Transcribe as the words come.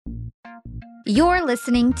You're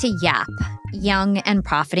listening to YAP, Young and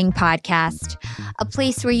Profiting Podcast, a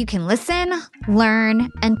place where you can listen, learn,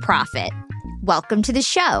 and profit. Welcome to the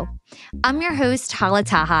show. I'm your host, Hala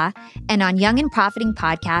Taha, and on Young and Profiting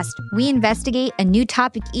Podcast, we investigate a new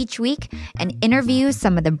topic each week and interview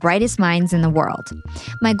some of the brightest minds in the world.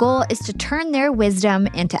 My goal is to turn their wisdom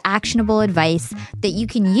into actionable advice that you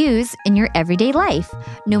can use in your everyday life,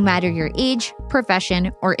 no matter your age,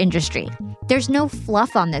 profession, or industry. There's no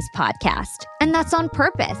fluff on this podcast, and that's on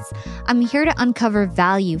purpose. I'm here to uncover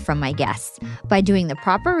value from my guests by doing the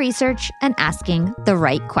proper research and asking the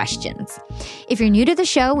right questions. If you're new to the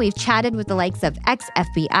show, we've chatted with the likes of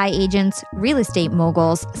ex-FBI agents, real estate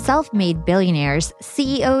moguls, self-made billionaires,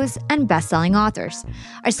 CEOs, and best-selling authors.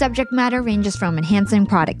 Our subject matter ranges from enhancing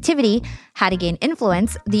productivity, how to gain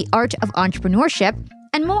influence, the art of entrepreneurship,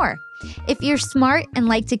 and more. If you're smart and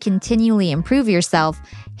like to continually improve yourself,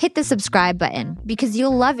 hit the subscribe button because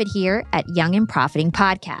you'll love it here at Young and Profiting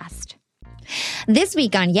Podcast. This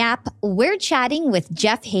week on YAP, we're chatting with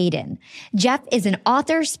Jeff Haden. Jeff is an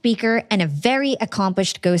author, speaker, and a very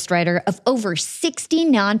accomplished ghostwriter of over 60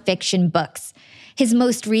 nonfiction books. His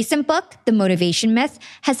most recent book, The Motivation Myth,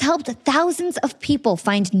 has helped thousands of people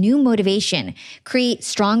find new motivation, create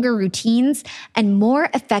stronger routines, and more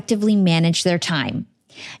effectively manage their time.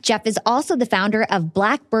 Jeff is also the founder of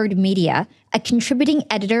Blackbird Media, a contributing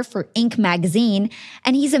editor for Inc. magazine,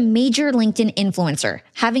 and he's a major LinkedIn influencer,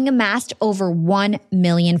 having amassed over 1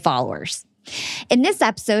 million followers. In this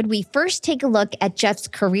episode, we first take a look at Jeff's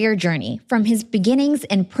career journey, from his beginnings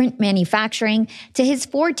in print manufacturing to his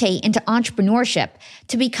forte into entrepreneurship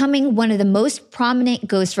to becoming one of the most prominent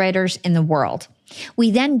ghostwriters in the world.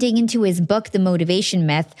 We then dig into his book, The Motivation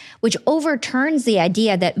Myth, which overturns the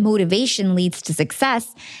idea that motivation leads to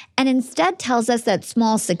success and instead tells us that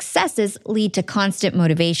small successes lead to constant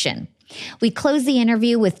motivation. We close the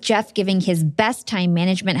interview with Jeff giving his best time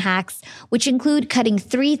management hacks, which include cutting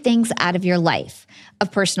 3 things out of your life: a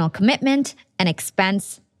personal commitment, an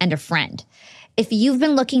expense, and a friend. If you've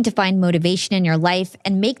been looking to find motivation in your life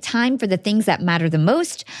and make time for the things that matter the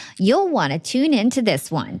most, you'll want to tune into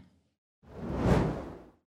this one.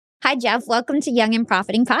 Hi, Jeff. Welcome to Young and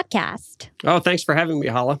Profiting Podcast. Oh, thanks for having me,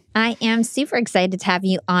 Hala. I am super excited to have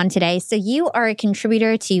you on today. So you are a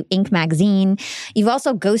contributor to Inc. magazine. You've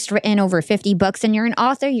also ghostwritten over 50 books, and you're an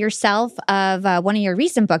author yourself of one of your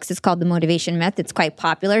recent books. It's called The Motivation Myth. It's quite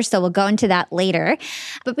popular, so we'll go into that later.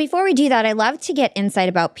 But before we do that, I love to get insight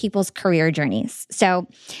about people's career journeys. So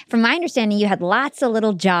from my understanding, you had lots of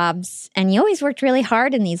little jobs, and you always worked really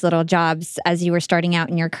hard in these little jobs as you were starting out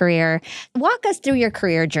in your career. Walk us through your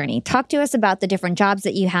career journey. Talk to us about the different jobs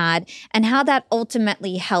that you had and how that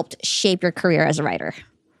ultimately helped shape your career as a writer.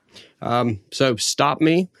 So stop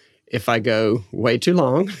me if I go way too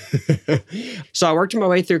long. So I worked my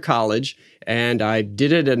way through college, and I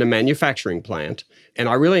did it in a manufacturing plant, and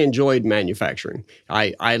I really enjoyed manufacturing.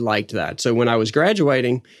 I liked that. So when I was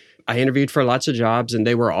graduating, I interviewed for lots of jobs, and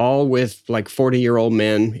they were all with like 40-year-old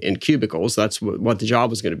men in cubicles. That's what the job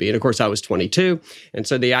was going to be. And of course, I was 22. And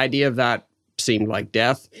so the idea of that seemed like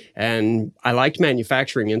death. And I liked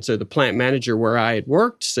manufacturing. And so the plant manager where I had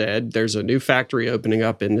worked said, there's a new factory opening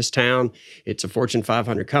up in this town. It's a Fortune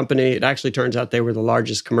 500 company. It actually turns out they were the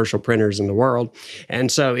largest commercial printers in the world.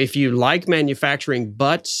 And so if you like manufacturing,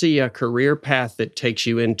 but see a career path that takes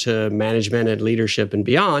you into management and leadership and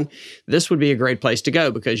beyond, this would be a great place to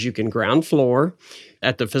go because you can ground floor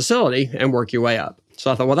at the facility and work your way up. So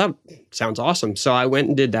I thought, well, that sounds awesome. So I went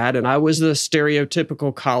and did that. And I was the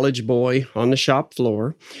stereotypical college boy on the shop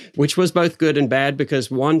floor, which was both good and bad because,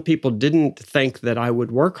 one, people didn't think that I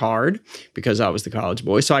would work hard because I was the college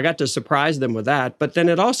boy. So I got to surprise them with that. But then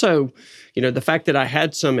it also, the fact that I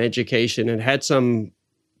had some education and had some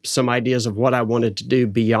ideas of what I wanted to do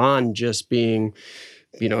beyond just being,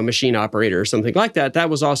 a machine operator or something like that, that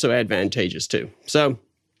was also advantageous too. So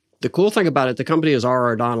the cool thing about it, the company is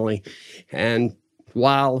R.R. Donnelley, and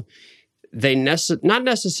while they not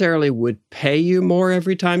necessarily would pay you more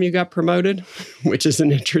every time you got promoted, which is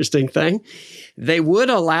an interesting thing, they would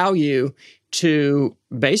allow you to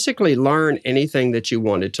basically learn anything that you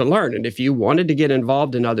wanted to learn. And if you wanted to get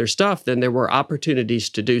involved in other stuff, then there were opportunities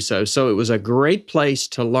to do so. So it was a great place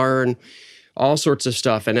to learn all sorts of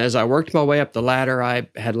stuff. And as I worked my way up the ladder, I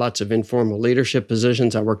had lots of informal leadership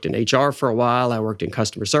positions. I worked in HR for a while. I worked in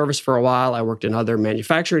customer service for a while. I worked in other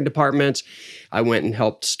manufacturing departments. I went and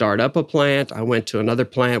helped start up a plant. I went to another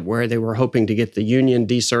plant where they were hoping to get the union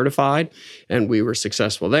decertified, and we were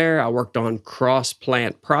successful there. I worked on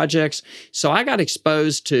cross-plant projects. So I got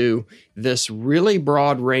exposed to this really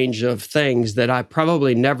broad range of things that I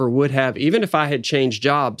probably never would have, even if I had changed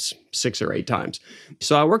jobs 6 or 8 times.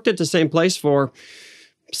 So I worked at the same place for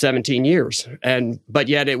 17 years. But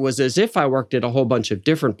yet it was as if I worked at a whole bunch of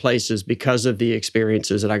different places because of the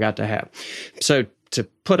experiences that I got to have. So to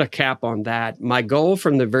put a cap on that, my goal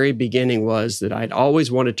from the very beginning was that I'd always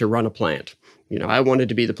wanted to run a plant. I wanted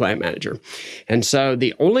to be the plant manager. And so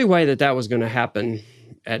the only way that that was going to happen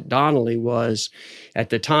at Donnelly was,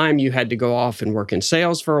 at the time, you had to go off and work in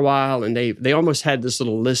sales for a while, and they almost had this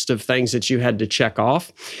little list of things that you had to check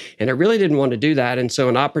off, and I really didn't want to do that. And so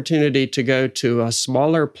an opportunity to go to a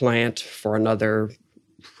smaller plant for it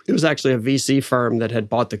was actually a VC firm that had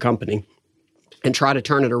bought the company, and try to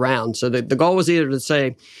turn it around. So the goal was either to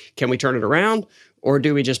say, can we turn it around, or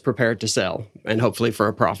do we just prepare it to sell and hopefully for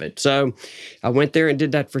a profit? So I went there and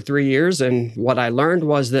did that for 3 years. And what I learned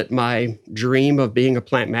was that my dream of being a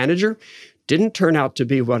plant manager didn't turn out to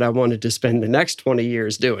be what I wanted to spend the next 20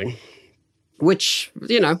 years doing, which,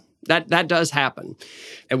 that does happen.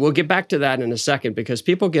 And we'll get back to that in a second, because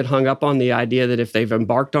people get hung up on the idea that if they've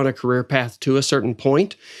embarked on a career path to a certain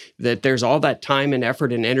point, that there's all that time and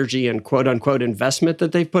effort and energy and quote unquote investment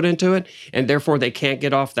that they've put into it, and therefore they can't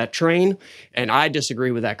get off that train. And I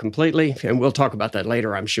disagree with that completely. And we'll talk about that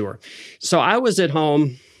later, I'm sure. So I was at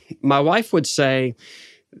home. My wife would say,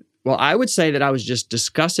 well, I would say that I was just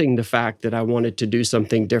discussing the fact that I wanted to do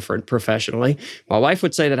something different professionally. My wife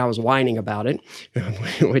would say that I was whining about it,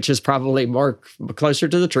 which is probably closer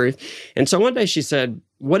to the truth. And so one day she said,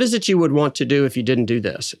 what is it you would want to do if you didn't do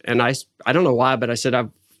this? And I don't know why, but I said,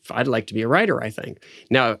 I'd like to be a writer, I think.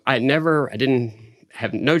 Now, I didn't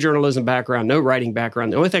have no journalism background, no writing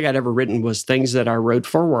background. The only thing I'd ever written was things that I wrote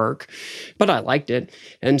for work, but I liked it.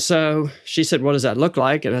 And so she said, what does that look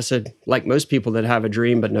like? And I said, like most people that have a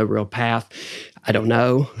dream but no real path, I don't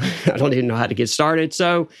know. I don't even know how to get started.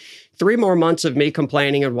 So 3 more months of me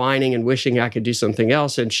complaining and whining and wishing I could do something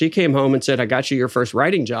else. And she came home and said, I got you your first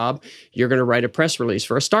writing job. You're going to write a press release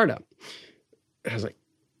for a startup. I was like,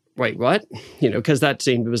 wait, what? Because that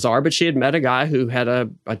seemed bizarre. But she had met a guy who had a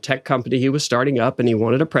tech company he was starting up, and he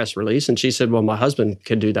wanted a press release. And she said, well, my husband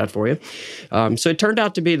can do that for you. So it turned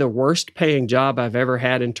out to be the worst paying job I've ever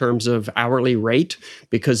had in terms of hourly rate,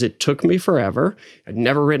 because it took me forever. I'd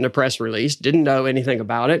never written a press release, didn't know anything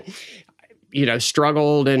about it.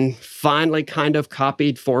 Struggled and finally kind of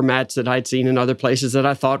copied formats that I'd seen in other places that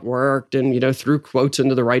I thought worked, and, threw quotes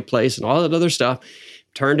into the right place and all that other stuff,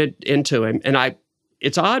 turned it into him. And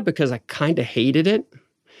it's odd because I kind of hated it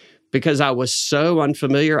because I was so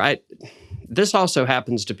unfamiliar. This also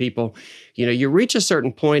happens to people. You reach a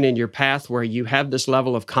certain point in your path where you have this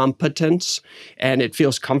level of competence and it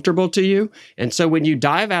feels comfortable to you. And so when you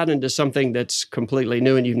dive out into something that's completely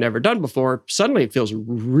new and you've never done before, suddenly it feels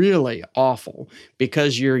really awful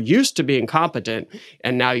because you're used to being competent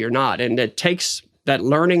and now you're not. And it takes that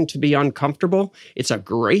learning to be uncomfortable. It's a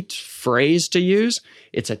great phrase to use.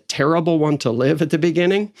 It's a terrible one to live at the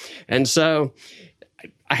beginning. And so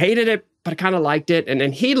I hated it, but I kind of liked it. And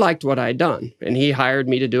then he liked what I had done, and he hired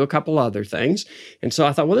me to do a couple other things. And so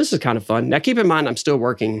I thought, well, this is kind of fun. Now, keep in mind, I'm still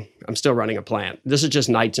running a plant. This is just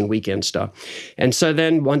nights and weekend stuff. And so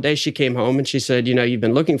then one day she came home and she said, you've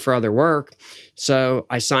been looking for other work. So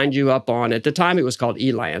I signed you up on, at the time it was called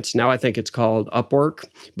Elance. Now I think it's called Upwork,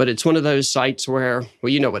 but it's one of those sites where,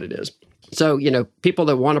 well, you know what it is. So, people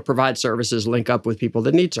that want to provide services link up with people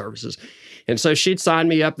that need services. And so she'd signed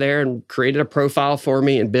me up there and created a profile for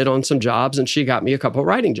me and bid on some jobs, and she got me a couple of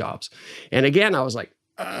writing jobs. And again, I was like,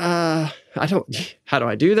 how do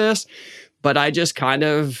I do this? But I just kind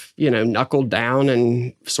of, knuckled down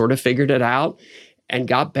and sort of figured it out and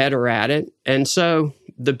got better at it. And so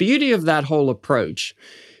the beauty of that whole approach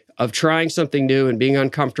of trying something new and being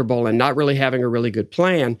uncomfortable and not really having a really good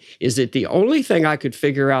plan is that the only thing I could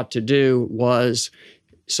figure out to do was,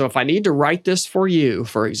 so if I need to write this for you,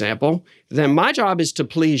 for example, then my job is to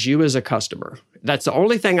please you as a customer. That's the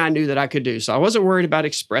only thing I knew that I could do. So I wasn't worried about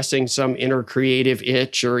expressing some inner creative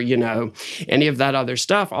itch or, any of that other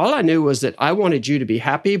stuff. All I knew was that I wanted you to be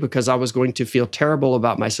happy because I was going to feel terrible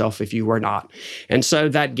about myself if you were not. And so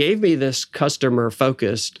that gave me this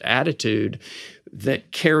customer-focused attitude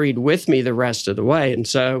that carried with me the rest of the way. And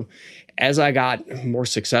so as I got more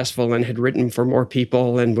successful and had written for more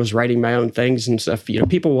people and was writing my own things and stuff,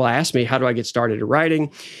 people will ask me, how do I get started at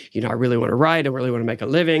writing? I really want to write. I really want to make a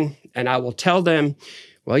living. And I will tell them,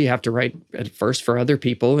 well, you have to write at first for other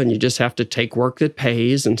people and you just have to take work that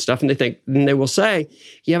pays and stuff. And they will say,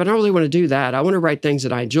 yeah, but I don't really want to do that. I want to write things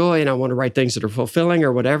that I enjoy and I want to write things that are fulfilling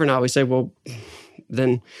or whatever. And I always say, well,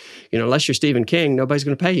 then, unless you're Stephen King, nobody's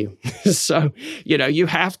going to pay you. So, you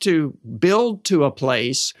have to build to a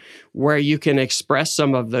place where you can express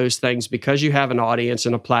some of those things because you have an audience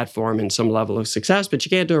and a platform and some level of success, but you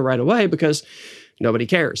can't do it right away because nobody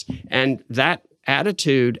cares. And that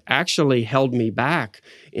attitude actually held me back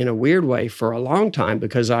in a weird way for a long time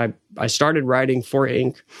because I started writing for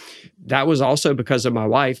Inc. That was also because of my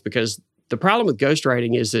wife, because the problem with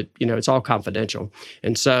ghostwriting is that, it's all confidential.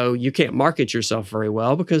 And so you can't market yourself very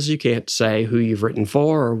well because you can't say who you've written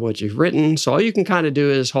for or what you've written. So all you can kind of do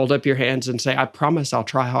is hold up your hands and say, I promise I'll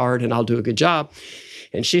try hard and I'll do a good job.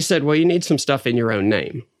 And she said, well, you need some stuff in your own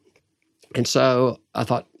name. And so I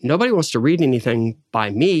thought, nobody wants to read anything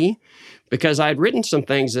by me because I had written some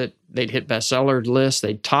things that they'd hit bestseller lists,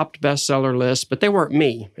 they'd topped bestseller lists, but they weren't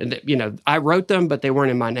me. And, I wrote them, but they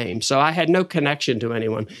weren't in my name. So I had no connection to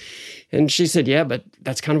anyone. And she said, yeah, but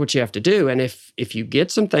that's kind of what you have to do. And if you get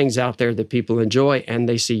some things out there that people enjoy and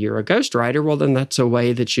they see you're a ghostwriter, well, then that's a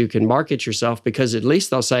way that you can market yourself because at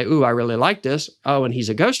least they'll say, ooh, I really like this. Oh, and he's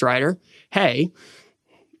a ghostwriter. Hey,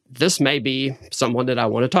 this may be someone that I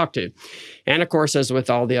want to talk to. And of course, as with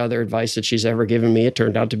all the other advice that she's ever given me, it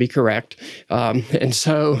turned out to be correct. And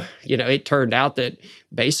so, it turned out that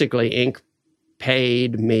basically Inc.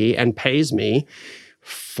 paid me and pays me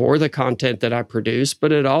for the content that I produce,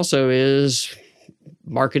 but it also is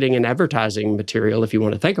marketing and advertising material, if you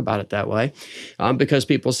want to think about it that way, because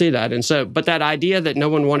people see that. And so, but that idea that no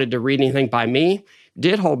one wanted to read anything by me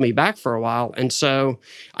did hold me back for a while. And so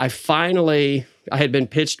I had been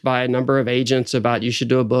pitched by a number of agents about, you should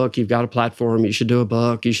do a book, you've got a platform, you should do a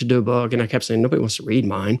book, you should do a book. And I kept saying, nobody wants to read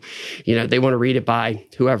mine. They want to read it by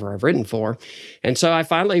whoever I've written for. And so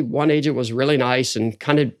one agent was really nice and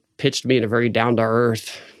kind of pitched me in a very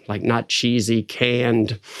down-to-earth, like not cheesy,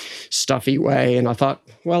 canned, stuffy way. And I thought,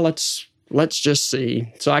 well, let's just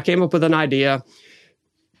see. So I came up with an idea.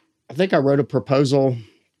 I think I wrote a proposal.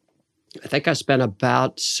 I think I spent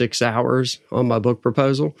about 6 hours on my book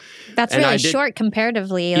proposal. That's really short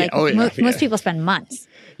comparatively. Most people spend months.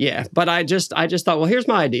 Yeah, but I just thought, well, here's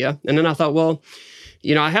my idea. And then I thought, well,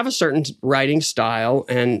 I have a certain writing style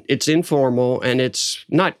and it's informal and it's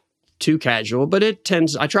not too casual, but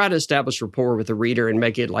I try to establish rapport with the reader and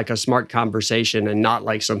make it like a smart conversation and not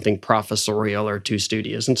like something professorial or too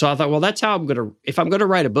studious. And so I thought, well, that's how if I'm going to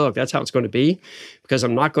write a book, that's how it's going to be, because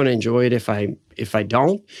I'm not going to enjoy it if I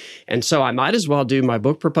don't. And so I might as well do my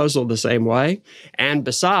book proposal the same way. And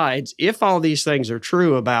besides, if all these things are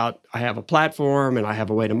true about I have a platform and I have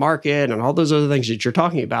a way to market and all those other things that you're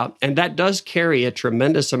talking about, and that does carry a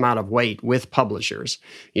tremendous amount of weight with publishers.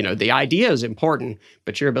 The idea is important,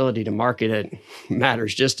 but your ability to market it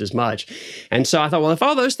matters just as much. And so I thought, well, if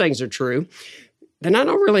all those things are true, then I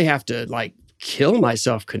don't really have to kill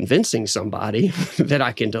myself convincing somebody that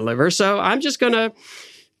I can deliver. So I'm just gonna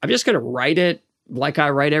write it like I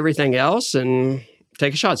write everything else and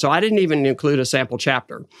take a shot. So I didn't even include a sample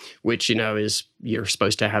chapter, which, is you're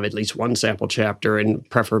supposed to have at least one sample chapter and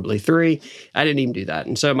preferably 3. I didn't even do that.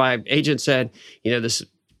 And so my agent said, this is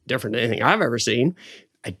different than anything I've ever seen.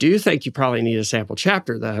 I do think you probably need a sample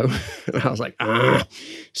chapter, though. And I was like,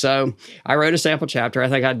 So I wrote a sample chapter. I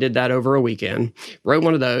think I did that over a weekend. Wrote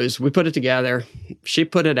one of those. We put it together. She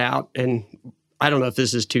put it out. And I don't know if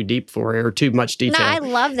this is too deep for her or too much detail. No, I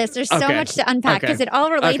love this. There's so much to unpack because it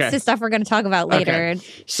all relates to stuff we're going to talk about later. Okay.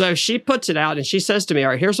 So she puts it out and she says to me, all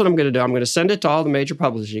right, here's what I'm going to do. I'm going to send it to all the major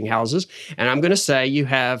publishing houses. And I'm going to say you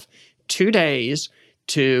have 2 days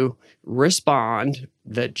to respond,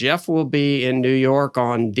 that Jeff will be in New York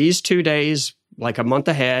on these 2 days, like a month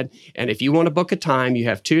ahead. And if you want to book a time, you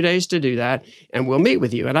have 2 days to do that, and we'll meet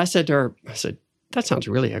with you. And I said to her, that sounds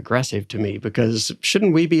really aggressive to me, because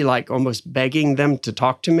shouldn't we be almost begging them to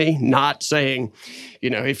talk to me, not saying,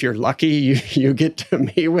 if you're lucky, you get to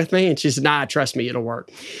meet with me? And she said, nah, trust me, it'll work.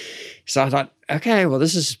 So I thought, okay, well,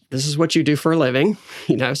 this is what you do for a living,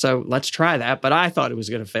 so let's try that. But I thought it was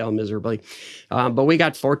going to fail miserably. But we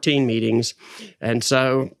got 14 meetings. And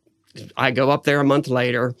so I go up there a month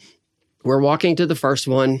later. We're walking to the first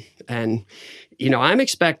one. And, I'm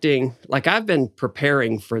expecting, I've been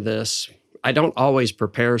preparing for this. I don't always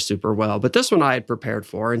prepare super well, but this one I had prepared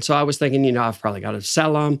for. And so I was thinking, I've probably got to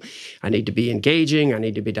sell them. I need to be engaging. I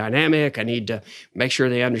need to be dynamic. I need to make sure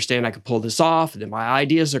they understand I can pull this off, that my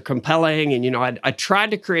ideas are compelling. And, I tried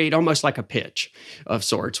to create almost like a pitch of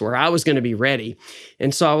sorts where I was going to be ready.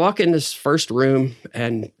 And so I walk in this first room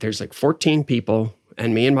and there's 14 people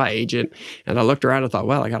and me and my agent. And I looked around and thought,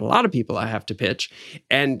 well, I got a lot of people I have to pitch.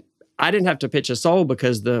 And I didn't have to pitch a soul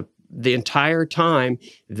because the entire time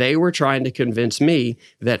they were trying to convince me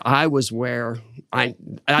that I was where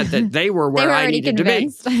that they were where I needed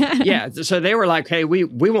convinced. to be. Yeah. So they were like, hey, we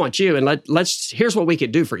want you, and here's what we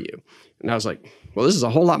could do for you. And I was like, well, this is a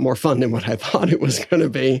whole lot more fun than what I thought it was going to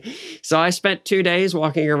be. So I spent 2 days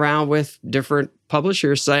walking around with different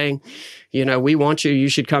publishers saying, we want you. You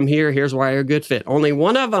should come here. Here's why you're a good fit. Only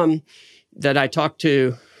one of them that I talked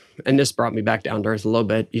to, and this brought me back down to earth a little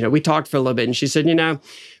bit. We talked for a little bit, and she said,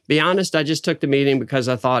 be honest, I just took the meeting because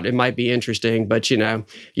I thought it might be interesting, but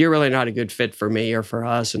you're really not a good fit for me or for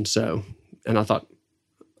us. And I thought,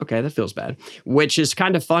 okay, that feels bad, which is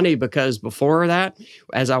kind of funny because before that,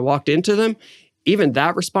 as I walked into them, even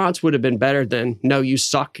that response would have been better than, no, you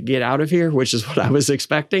suck, get out of here, which is what I was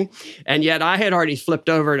expecting. And yet I had already flipped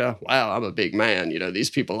over to, wow, I'm a big man. These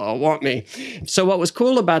people all want me. So what was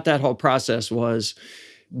cool about that whole process was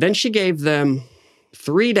then she gave them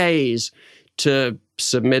 3 days to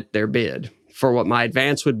submit their bid for what my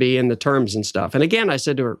advance would be and the terms and stuff. And again, I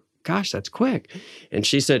said to her, gosh, that's quick. And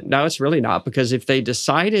she said, no, it's really not, because if they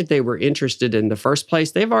decided they were interested in the first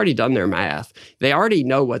place, they've already done their math. They already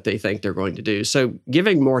know what they think they're going to do. So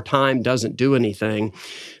giving more time doesn't do anything.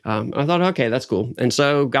 I thought, okay, that's cool. And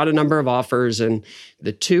so got a number of offers, and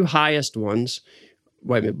the 2 highest ones,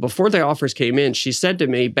 wait a minute, before the offers came in, she said to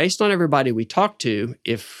me, based on everybody we talked to,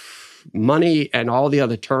 if money and all the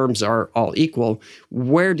other terms are all equal,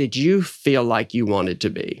 where did you feel like you wanted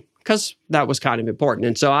to be? Because that was kind of important.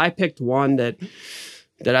 And so I picked one that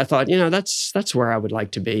I thought, that's where I would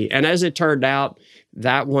like to be. And as it turned out,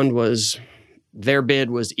 that one was, their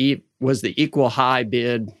bid was the equal high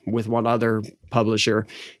bid with one other publisher.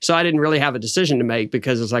 So I didn't really have a decision to make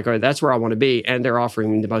because it's like, all right, that's where I want to be. And they're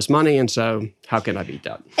offering me the most money. And so how can I beat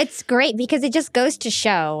that? It's great because it just goes to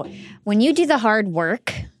show when you do the hard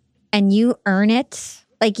work and you earn it.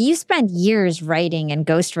 Like, you spent years writing and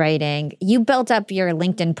ghostwriting. You built up your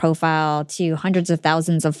LinkedIn profile to hundreds of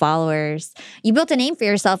thousands of followers. You built a name for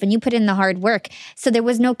yourself and you put in the hard work. So there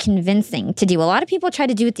was no convincing to do. A lot of people try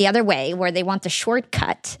to do it the other way where they want the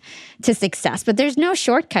shortcut to success, but there's no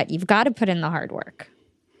shortcut. You've got to put in the hard work.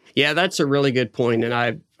 Yeah, that's a really good point.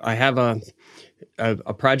 And I have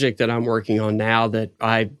a project that I'm working on now that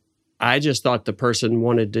I just thought the person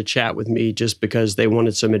wanted to chat with me just because they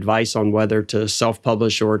wanted some advice on whether to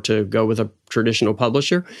self-publish or to go with a traditional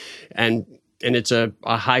publisher. And it's a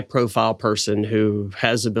high-profile person who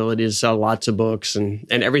has the ability to sell lots of books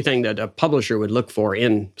and everything that a publisher would look for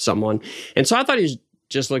in someone. And so I thought he was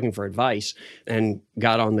just looking for advice and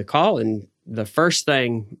got on the call. And the first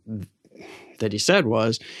thing that he said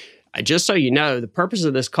was, just so you know, the purpose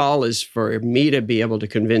of this call is for me to be able to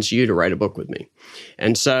convince you to write a book with me.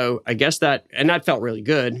 And so I guess that felt really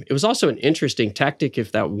good. It was also an interesting tactic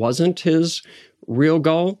if that wasn't his real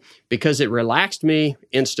goal, because it relaxed me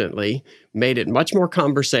instantly, made it much more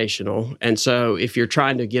conversational. And so if you're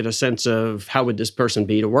trying to get a sense of how would this person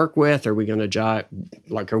be to work with, are we going to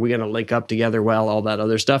are we going to link up together well, all that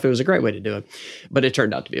other stuff, it was a great way to do it. But it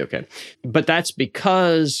turned out to be okay. But that's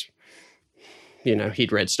because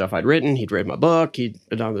he'd read stuff I'd written, he'd read my book, he'd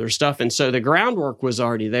done other stuff. And so the groundwork was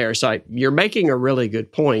already there. So you're making a really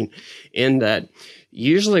good point in that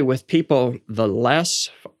usually with people, the less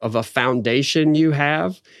of a foundation you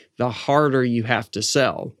have, the harder you have to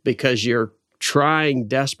sell, because you're trying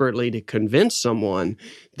desperately to convince someone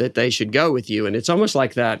that they should go with you. And it's almost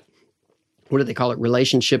like that, what do they call it?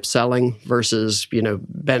 Relationship selling versus,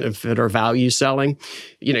 benefit or value selling.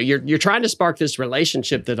 You're trying to spark this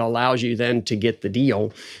relationship that allows you then to get the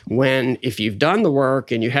deal, when if you've done the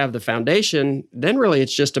work and you have the foundation, then really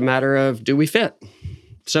it's just a matter of, do we fit?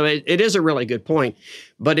 So it is a really good point.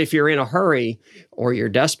 But if you're in a hurry or you're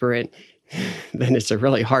desperate, then it's a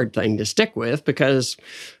really hard thing to stick with, because,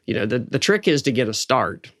 the trick is to get a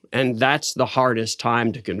start. And that's the hardest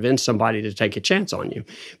time to convince somebody to take a chance on you.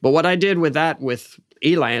 But what I did with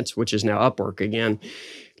Elance, which is now Upwork again,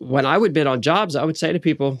 when I would bid on jobs, I would say to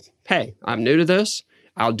people, hey, I'm new to this.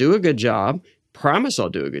 I'll do a good job. Promise I'll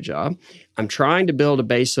do a good job. I'm trying to build a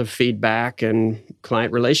base of feedback and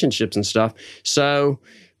client relationships and stuff. So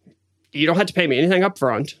you don't have to pay me anything up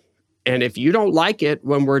front. And if you don't like it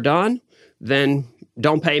when we're done, then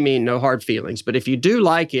don't pay me, no hard feelings. But if you do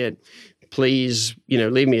like it, please,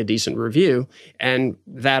 leave me a decent review. And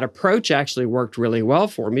that approach actually worked really well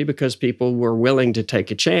for me, because people were willing to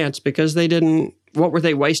take a chance, because what were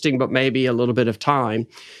they wasting but maybe a little bit of time?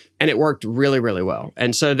 And it worked really, really well.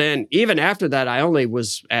 And so then even after that, I only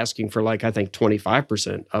was asking for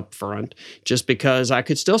 25% upfront, just because I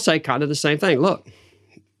could still say kind of the same thing. Look,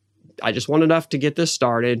 I just want enough to get this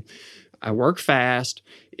started. I work fast.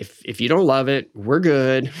 If you don't love it, we're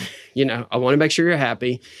good. I want to make sure you're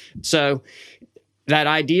happy. So that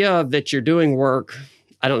idea of that you're doing work,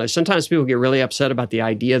 I don't know. Sometimes people get really upset about the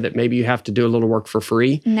idea that maybe you have to do a little work for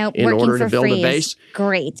free in order to build a base.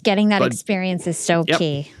 Great. Getting that experience is so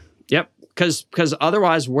key. Yep. Because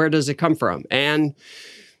otherwise, where does it come from? And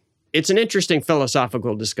it's an interesting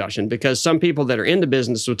philosophical discussion because some people that are into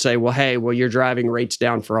business would say, well, you're driving rates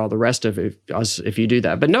down for all the rest of us if you do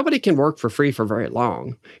that. But nobody can work for free for very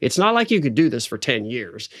long. It's not like you could do this for 10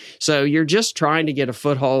 years. So you're just trying to get a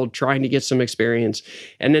foothold, trying to get some experience.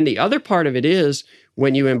 And then the other part of it is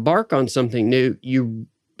when you embark on something new, you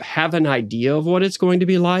have an idea of what it's going to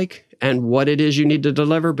be like and what it is you need to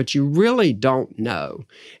deliver, but you really don't know.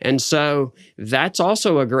 And so that's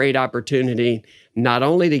also a great opportunity not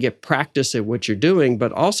only to get practice at what you're doing,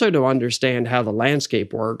 but also to understand how the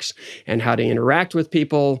landscape works and how to interact with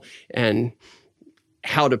people and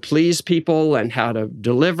how to please people and how to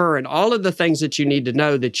deliver and all of the things that you need to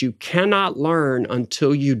know that you cannot learn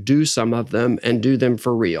until you do some of them and do them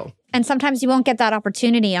for real. And sometimes you won't get that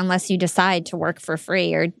opportunity unless you decide to work for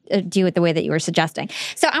free or do it the way that you were suggesting.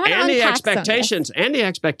 So I want to unpack the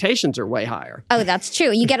expectations are way higher. Oh, that's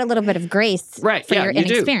true. You get a little bit of grace for your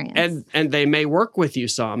inexperience. And they may work with you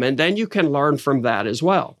some, and then you can learn from that as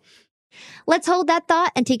well. Let's hold that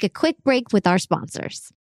thought and take a quick break with our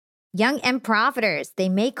sponsors. Young and Profiters, they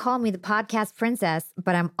may call me the podcast princess,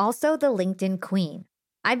 but I'm also the LinkedIn queen.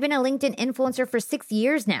 I've been a LinkedIn influencer for 6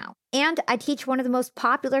 years now, and I teach one of the most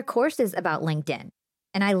popular courses about LinkedIn.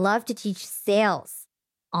 And I love to teach sales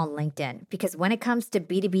on LinkedIn because when it comes to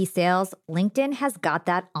B2B sales, LinkedIn has got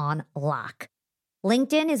that on lock.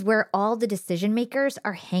 LinkedIn is where all the decision makers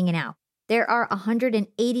are hanging out. There are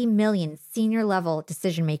 180 million senior level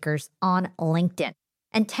decision makers on LinkedIn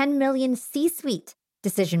and 10 million C-suite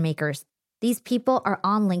decision makers. These people are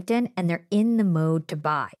on LinkedIn and they're in the mode to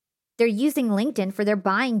buy. They're using LinkedIn for their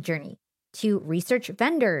buying journey, to research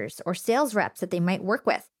vendors or sales reps that they might work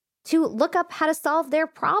with, to look up how to solve their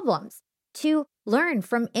problems, to learn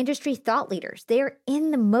from industry thought leaders. They are in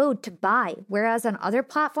the mode to buy, whereas on other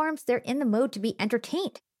platforms, they're in the mode to be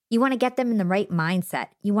entertained. You want to get them in the right mindset.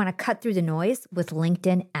 You want to cut through the noise with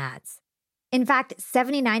LinkedIn ads. In fact,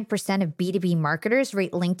 79% of B2B marketers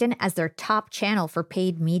rate LinkedIn as their top channel for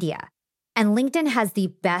paid media. And LinkedIn has the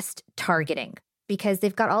best targeting, because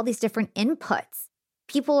they've got all these different inputs.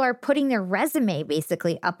 People are putting their resume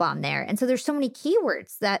basically up on there. And so there's so many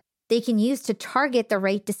keywords that they can use to target the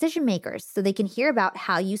right decision makers so they can hear about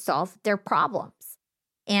how you solve their problems.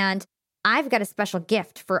 And I've got a special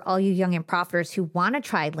gift for all you young and profiters who want to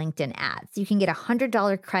try LinkedIn ads. You can get a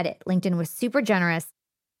 $100 credit. LinkedIn was super generous.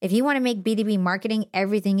 If you want to make B2B marketing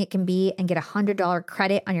everything it can be and get a $100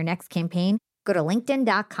 credit on your next campaign, go to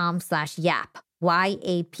linkedin.com/YAP,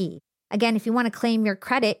 YAP. Again, if you want to claim your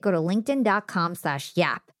credit, go to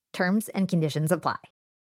linkedin.com/YAP. Terms and conditions apply.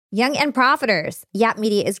 Young and Profiters, Yap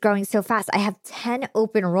Media is growing so fast. I have 10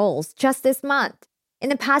 open roles just this month. In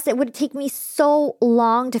the past, it would take me so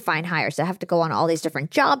long to find hires. I have to go on all these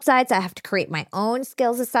different job sites. I have to create my own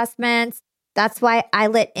skills assessments. That's why I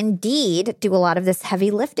let Indeed do a lot of this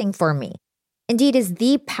heavy lifting for me. Indeed is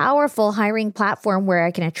the powerful hiring platform where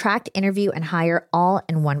I can attract, interview, and hire all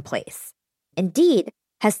in one place. Indeed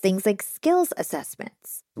has things like skills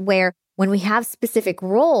assessments, where when we have specific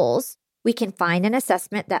roles, we can find an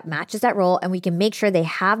assessment that matches that role and we can make sure they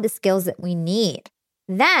have the skills that we need.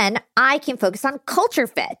 Then I can focus on culture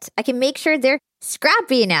fit. I can make sure they're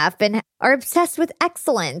scrappy enough and are obsessed with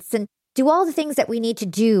excellence and do all the things that we need to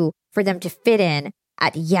do for them to fit in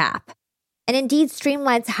at Yap. And Indeed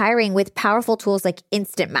streamlines hiring with powerful tools like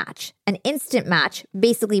Instant Match. An Instant Match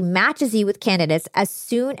basically matches you with candidates as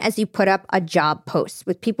soon as you put up a job post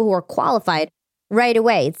with people who are qualified right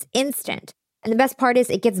away. It's instant. And the best part is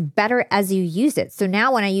it gets better as you use it. So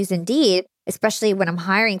now when I use Indeed, especially when I'm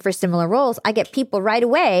hiring for similar roles, I get people right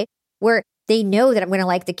away where they know that I'm going to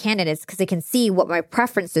like the candidates because they can see what my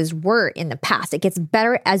preferences were in the past. It gets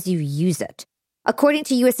better as you use it. According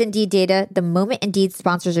to US Indeed data, the moment Indeed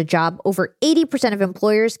sponsors a job, over 80% of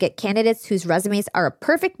employers get candidates whose resumes are a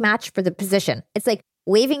perfect match for the position. It's like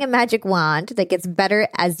waving a magic wand that gets better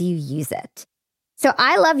as you use it. So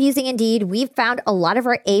I love using Indeed. We've found a lot of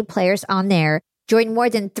our A players on there. Join more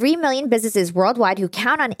than 3 million businesses worldwide who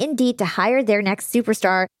count on Indeed to hire their next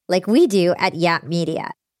superstar like we do at Yap Media.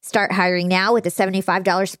 Start hiring now with a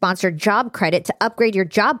 $75 sponsored job credit to upgrade your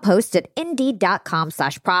job post at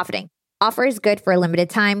Indeed.com/profiting. Offer is good for a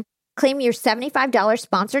limited time. Claim your $75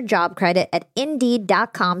 sponsored job credit at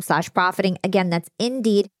Indeed.com/profiting. Again, that's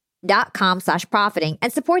Indeed, Indeed.com/profiting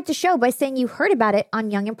and support the show by saying you heard about it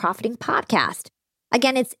on Young and Profiting Podcast.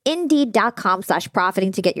 Again, it's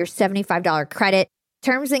Indeed.com/profiting to get your $75 credit.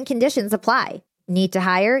 Terms and conditions apply. Need to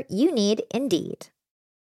hire? You need Indeed.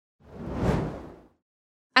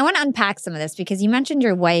 I want to unpack some of this because you mentioned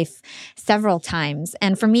your wife several times.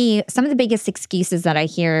 And for me, some of the biggest excuses that I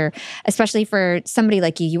hear, especially for somebody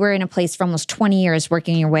like you were in a place for almost 20 years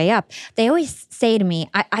working your way up. They always say to me,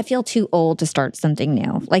 I feel too old to start something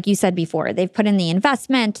new. Like you said before, they've put in the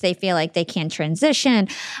investment. They feel like they can't transition.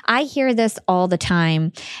 I hear this all the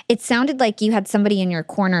time. It sounded like you had somebody in your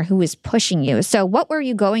corner who was pushing you. So what were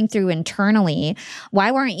you going through internally? Why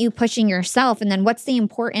weren't you pushing yourself? And then what's the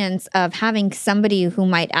importance of having somebody who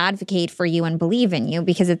might advocate for you and believe in you?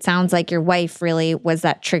 Because it sounds like your wife really was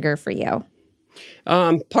that trigger for you.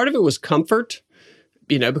 Part of it was comfort,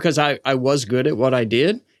 because I was good at what I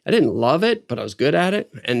did. I didn't love it, but I was good at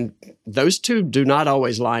it. And those two do not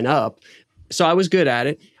always line up. So I was good at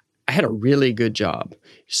it. I had a really good job.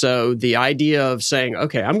 So the idea of saying,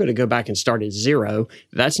 okay, I'm going to go back and start at zero,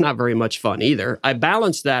 that's not very much fun either. I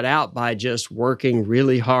balanced that out by just working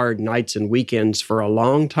really hard nights and weekends for a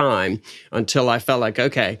long time until I felt like,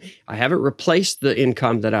 okay, I haven't replaced the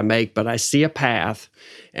income that I make, but I see a path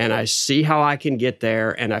and I see how I can get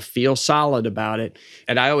there and I feel solid about it.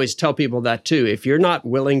 And I always tell people that too. If you're not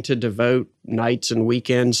willing to devote nights and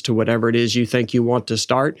weekends to whatever it is you think you want to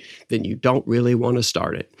start, then you don't really want to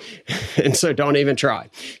start it. And so don't even try.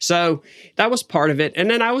 So that was part of it. And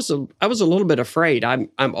then I was a little bit afraid. I'm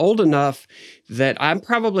old enough that I'm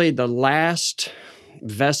probably the last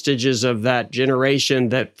vestiges of that generation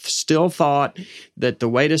that still thought that the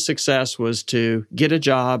way to success was to get a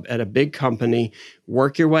job at a big company,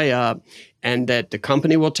 work your way up, and that the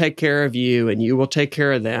company will take care of you and you will take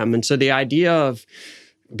care of them. And so the idea of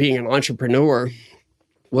being an entrepreneur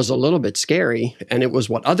was a little bit scary, and it was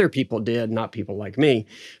what other people did, not people like me.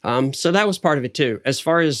 So that was part of it too. As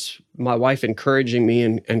far as my wife encouraging me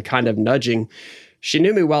and kind of nudging, she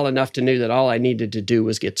knew me well enough to know that all I needed to do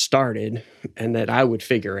was get started and that I would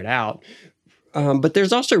figure it out. But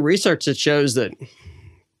there's also research that shows that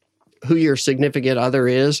who your significant other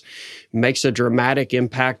is makes a dramatic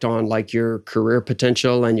impact on like your career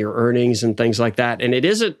potential and your earnings and things like that. And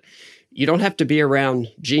you don't have to be around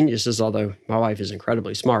geniuses, although my wife is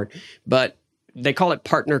incredibly smart, but they call it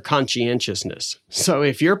partner conscientiousness. So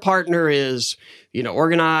if your partner is,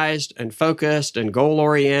 organized and focused and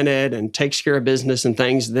goal-oriented and takes care of business and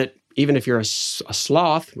things that even if you're a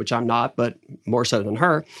sloth, which I'm not, but more so than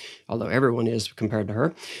her, although everyone is compared to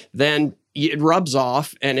her, then it rubs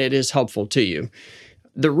off and it is helpful to you.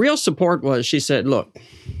 The real support was, she said, look,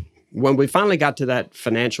 when we finally got to that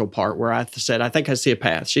financial part where I said, I think I see a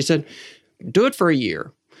path, she said, do it for a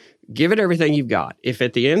year. Give it everything you've got. If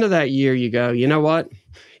at the end of that year you go, you know what,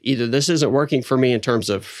 either this isn't working for me in terms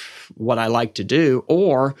of what I like to do,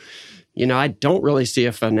 or, I don't really see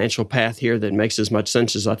a financial path here that makes as much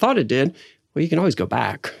sense as I thought it did, well, you can always go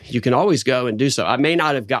back. You can always go and do so. I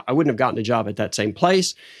wouldn't have gotten a job at that same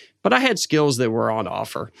place, but I had skills that were on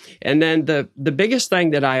offer. And then the biggest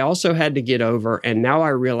thing that I also had to get over, and now I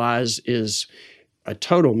realize is a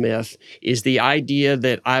total myth, is the idea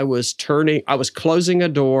that I was closing a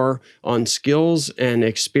door on skills and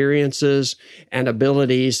experiences and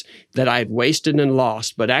abilities that I had wasted and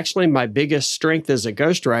lost. But actually my biggest strength as a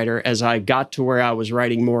ghostwriter, as I got to where I was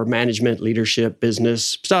writing more management, leadership, business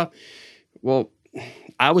stuff, well,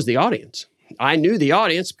 I was the audience. I knew the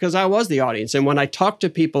audience because I was the audience. And when I talked to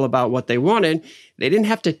people about what they wanted, they didn't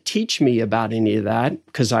have to teach me about any of that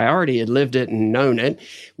because I already had lived it and known it.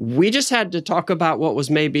 We just had to talk about what was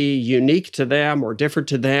maybe unique to them or different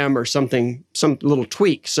to them or some little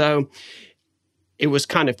tweak. So it was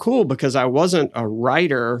kind of cool because I wasn't a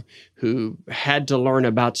writer who had to learn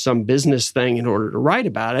about some business thing in order to write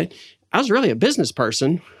about it. I was really a business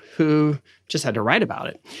person who just had to write about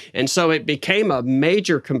it. And so it became a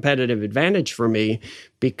major competitive advantage for me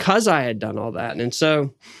because I had done all that. And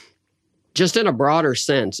so just in a broader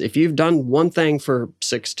sense, if you've done one thing for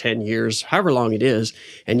 6, 10 years, however long it is,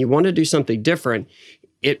 and you want to do something different,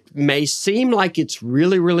 it may seem like it's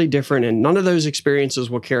really, really different and none of those experiences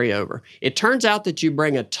will carry over. It turns out that you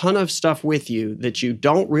bring a ton of stuff with you that you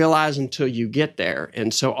don't realize until you get there.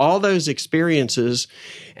 And so all those experiences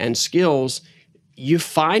and skills, you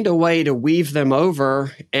find a way to weave them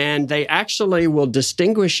over, and they actually will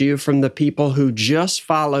distinguish you from the people who just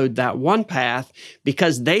followed that one path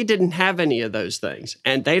because they didn't have any of those things,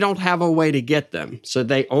 and they don't have a way to get them. So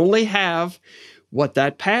they only have what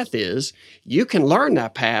that path is. You can learn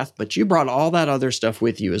that path, but you brought all that other stuff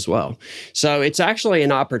with you as well. So it's actually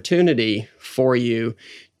an opportunity for you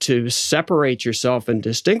to separate yourself and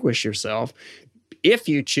distinguish yourself if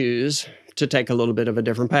you choose to take a little bit of a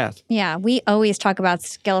different path. Yeah, we always talk about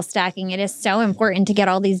skill stacking. It is so important to get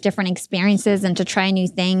all these different experiences and to try new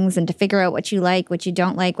things and to figure out what you like, what you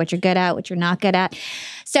don't like, what you're good at, what you're not good at.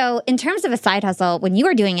 So in terms of a side hustle, when you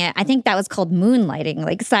were doing it, I think that was called moonlighting.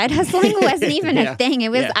 Like side hustling wasn't even a thing. It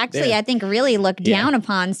was actually, I think, really looked down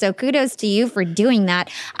upon. So kudos to you for doing that.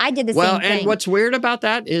 I did the same thing. Well, and what's weird about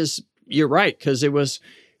that is you're right, because it was,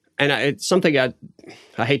 and it's something I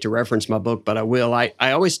hate to reference my book, but I will. I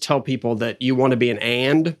always tell people that you want to be an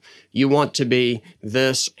and. You want to be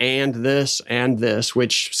this and this and this,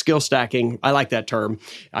 which skill stacking, I like that term.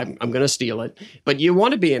 I'm going to steal it. But you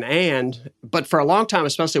want to be an and. But for a long time,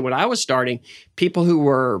 especially when I was starting, people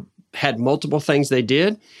who had multiple things they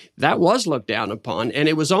did, that was looked down upon. And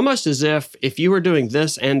it was almost as if you were doing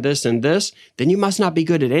this and this and this, then you must not be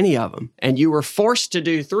good at any of them. And you were forced to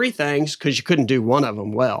do 3 things because you couldn't do one of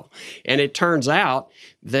them well. And it turns out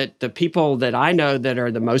that the people that I know that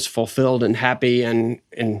are the most fulfilled and happy and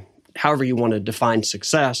however you want to define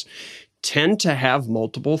success tend to have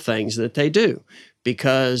multiple things that they do,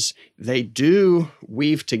 because they do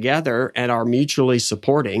weave together and are mutually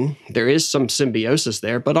supporting. There is some symbiosis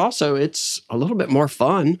there, but also it's a little bit more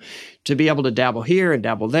fun to be able to dabble here and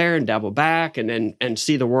dabble there and dabble back and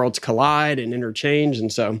see the worlds collide and interchange.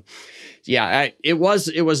 And so, yeah, it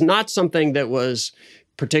was not something that was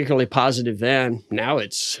particularly positive then. Now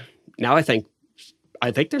I think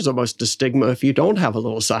there's almost a stigma if you don't have a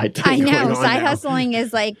little side thing. I know. Going on Side now. hustling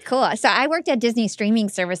is like cool. So I worked at Disney streaming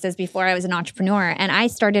services before I was an entrepreneur, and I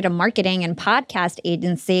started a marketing and podcast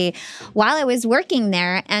agency while I was working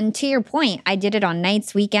there. And to your point, I did it on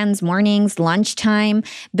nights, weekends, mornings, lunchtime,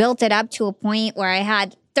 built it up to a point where I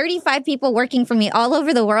had 35 people working for me all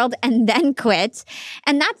over the world and then quit.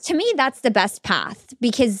 And to me, that's the best path,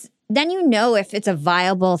 because then you know if it's a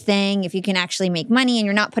viable thing, if you can actually make money and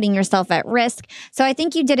you're not putting yourself at risk. So I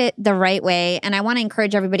think you did it the right way. And I want to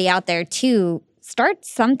encourage everybody out there to start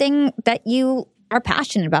something that you are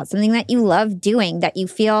passionate about, something that you love doing, that you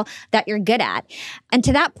feel that you're good at. And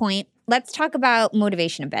to that point, let's talk about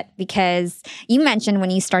motivation a bit, because you mentioned when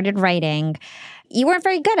you started writing, you weren't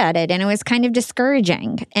very good at it and it was kind of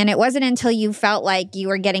discouraging. And it wasn't until you felt like you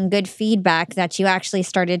were getting good feedback that you actually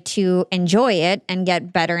started to enjoy it and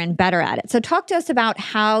get better and better at it. So talk to us about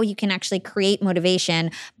how you can actually create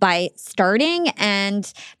motivation by starting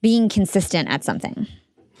and being consistent at something.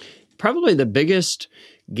 Probably the biggest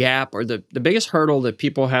gap or the biggest hurdle that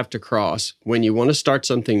people have to cross when you want to start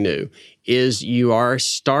something new is you are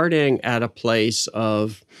starting at a place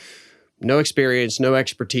of no experience, no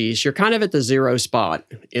expertise. You're kind of at the zero spot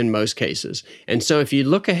in most cases. And so if you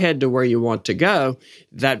look ahead to where you want to go,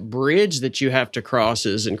 that bridge that you have to cross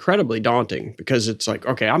is incredibly daunting, because it's like,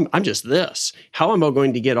 okay, I'm just this. How am I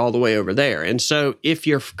going to get all the way over there? And so if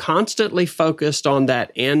you're constantly focused on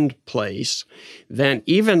that end place, then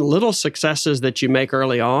even little successes that you make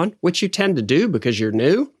early on, which you tend to do because you're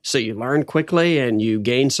new, so you learn quickly and you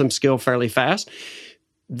gain some skill fairly fast,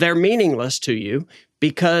 they're meaningless to you,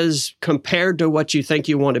 because compared to what you think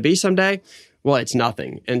you want to be someday, well, it's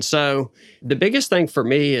nothing. And so the biggest thing for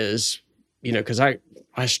me is, because I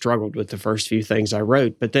struggled with the first few things I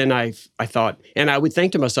wrote, but then I thought, and I would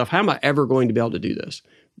think to myself, how am I ever going to be able to do this?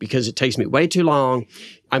 Because it takes me way too long.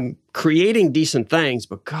 I'm creating decent things,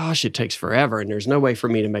 but gosh, it takes forever, and there's no way for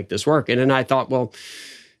me to make this work. And then I thought, well,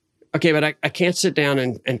 okay, but I can't sit down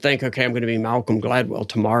and think, okay, I'm going to be Malcolm Gladwell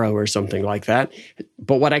tomorrow or something like that.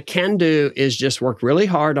 But what I can do is just work really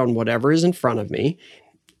hard on whatever is in front of me.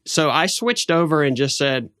 So I switched over and just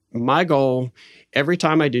said, my goal every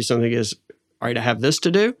time I do something is, all right, I have this to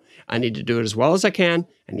do. I need to do it as well as I can.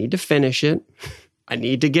 I need to finish it. I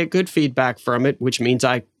need to get good feedback from it, which means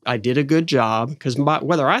I did a good job, because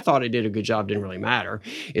whether I thought I did a good job didn't really matter.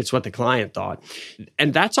 It's what the client thought.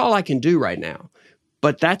 And that's all I can do right now.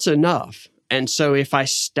 But that's enough. And so if I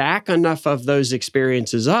stack enough of those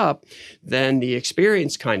experiences up, then the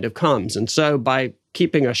experience kind of comes. And so by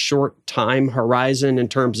keeping a short time horizon in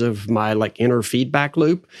terms of my inner feedback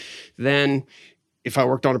loop, then if I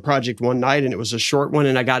worked on a project one night and it was a short one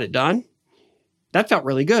and I got it done, that felt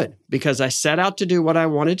really good, because I set out to do what I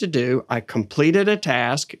wanted to do. I completed a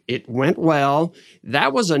task. It went well.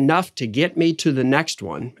 That was enough to get me to the next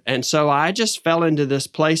one. And so I just fell into this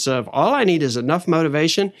place of all I need is enough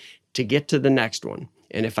motivation to get to the next one.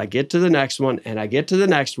 And if I get to the next one and I get to the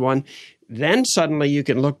next one, then suddenly you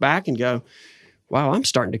can look back and go, wow, I'm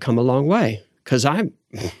starting to come a long way. Because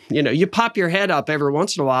you pop your head up every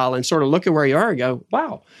once in a while and sort of look at where you are and go,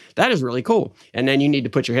 wow, that is really cool. And then you need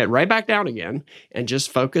to put your head right back down again and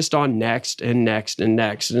just focused on next and next and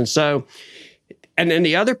next. And so And then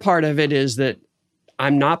the other part of it is that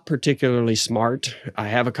I'm not particularly smart. I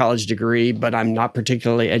have a college degree, but I'm not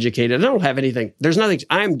particularly educated. I don't have anything. There's nothing.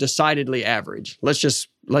 I'm decidedly average. Let's just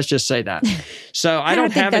say that. So I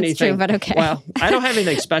don't think have that's anything. True, but okay. Well, I don't have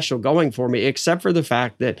anything special going for me, except for the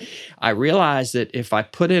fact that I realize that if I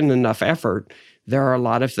put in enough effort, there are a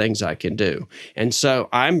lot of things I can do. And so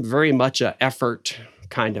I'm very much an effort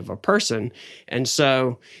kind of a person. And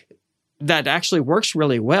so that actually works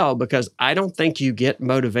really well, because I don't think you get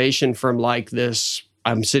motivation from like this.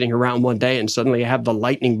 I'm sitting around one day and suddenly I have the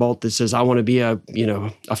lightning bolt that says, I want to be a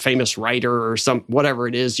famous writer or whatever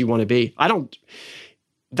it is you want to be.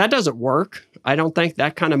 That doesn't work. I don't think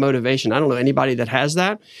that kind of motivation. I don't know anybody that has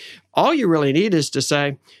that. All you really need is to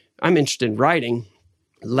say, I'm interested in writing.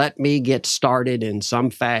 Let me get started in some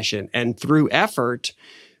fashion. And through effort,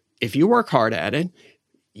 if you work hard at it,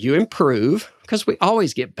 you improve, because we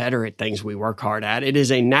always get better at things we work hard at. It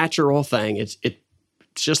is a natural thing. It's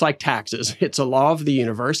just like taxes. It's a law of the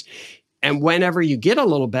universe. And whenever you get a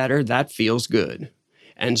little better, that feels good.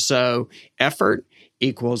 And so effort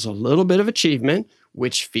equals a little bit of achievement,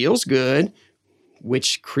 which feels good,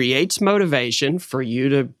 which creates motivation for you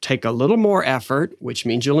to take a little more effort, which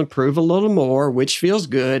means you'll improve a little more, which feels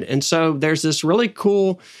good. And so there's this really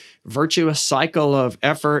cool virtuous cycle of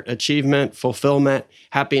effort, achievement, fulfillment,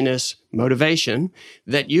 happiness, motivation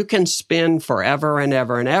that you can spin forever and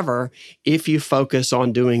ever and ever if you focus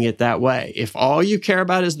on doing it that way. If all you care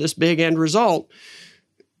about is this big end result,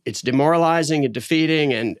 it's demoralizing and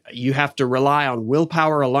defeating, and you have to rely on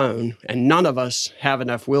willpower alone, and none of us have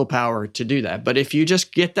enough willpower to do that. But if you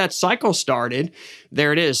just get that cycle started,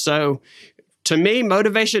 there it is. So to me,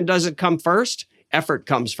 motivation doesn't come first, effort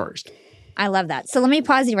comes first. I love that. So let me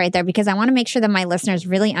pause you right there, because I want to make sure that my listeners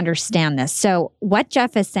really understand this. So what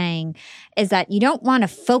Jeff is saying is that you don't want to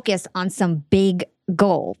focus on some big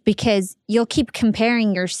goal, because you'll keep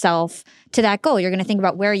comparing yourself to that goal. You're going to think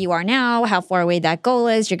about where you are now, how far away that goal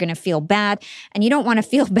is. You're going to feel bad. And you don't want to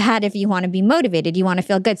feel bad if you want to be motivated. You want to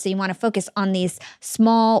feel good. So you want to focus on these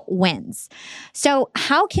small wins. So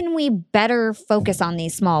how can we better focus on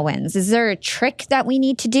these small wins? Is there a trick that we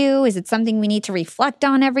need to do? Is it something we need to reflect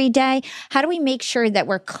on every day? How do we make sure that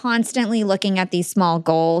we're constantly looking at these small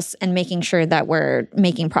goals and making sure that we're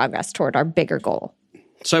making progress toward our bigger goal?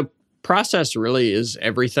 So process really is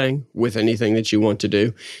everything with anything that you want to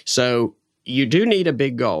do. So you do need a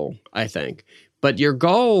big goal, I think. But your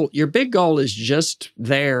big goal is just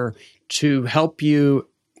there to help you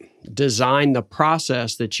design the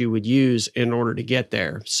process that you would use in order to get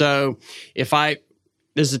there. So it's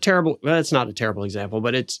not a terrible example,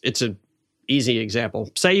 but it's an easy example.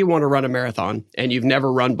 Say you want to run a marathon and you've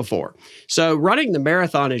never run before. So running the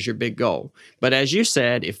marathon is your big goal. But as you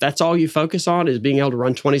said, if that's all you focus on is being able to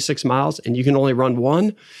run 26 miles and you can only run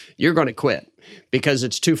one, you're going to quit because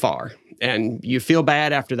it's too far. And you feel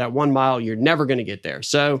bad after that 1 mile, you're never going to get there.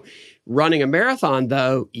 So running a marathon,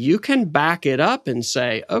 though, you can back it up and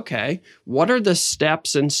say, okay, what are the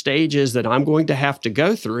steps and stages that I'm going to have to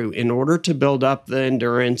go through in order to build up the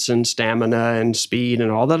endurance and stamina and speed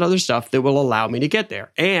and all that other stuff that will allow me to get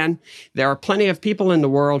there? And there are plenty of people in the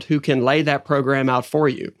world who can lay that program out for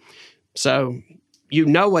you. So you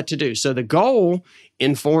know what to do. So the goal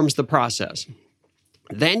informs the process.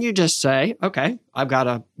 Then you just say, okay, I've got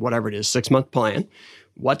a, 6-month plan.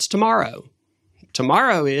 What's tomorrow?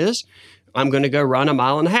 Tomorrow is, I'm going to go run 1.5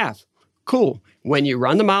 miles. Cool. When you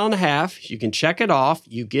run the 1.5 miles, you can check it off.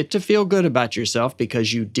 You get to feel good about yourself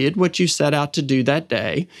because you did what you set out to do that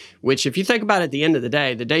day, which if you think about it at the end of the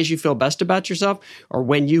day, the days you feel best about yourself are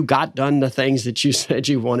when you got done the things that you said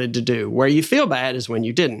you wanted to do. Where you feel bad is when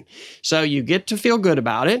you didn't. So you get to feel good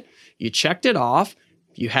about it. You checked it off.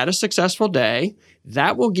 You had a successful day.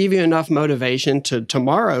 That will give you enough motivation to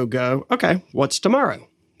tomorrow go, okay, what's tomorrow?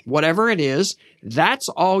 Whatever it is, that's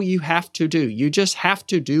all you have to do. You just have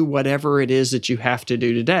to do whatever it is that you have to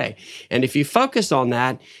do today. And if you focus on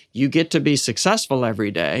that, you get to be successful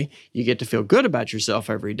every day. You get to feel good about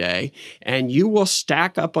yourself every day. And you will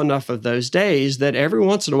stack up enough of those days that every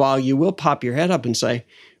once in a while you will pop your head up and say,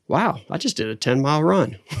 wow, I just did a 10-mile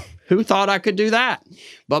run. Who thought I could do that?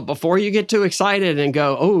 But before you get too excited and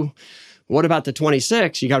go, oh, what about the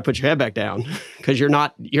 26? You got to put your head back down because you're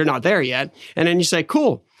not there yet. And then you say,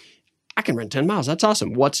 cool, I can run 10 miles. That's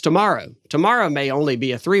awesome. What's tomorrow? Tomorrow may only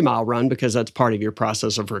be a 3-mile run because that's part of your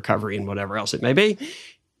process of recovery and whatever else it may be.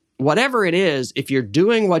 Whatever it is, if you're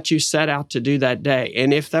doing what you set out to do that day,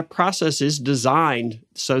 and if that process is designed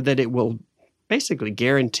so that it will basically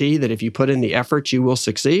guarantee that if you put in the effort, you will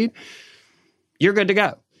succeed, you're good to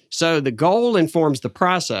go. So the goal informs the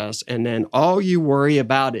process, and then all you worry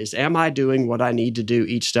about is, am I doing what I need to do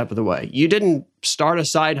each step of the way? You didn't start a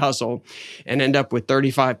side hustle and end up with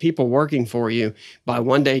 35 people working for you by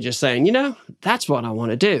one day just saying, that's what I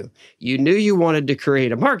want to do. You knew you wanted to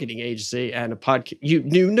create a marketing agency and a podcast. You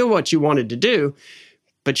knew what you wanted to do,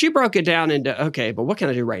 but you broke it down into, okay, but what can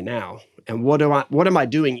I do right now? And what am I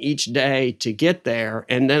doing each day to get there?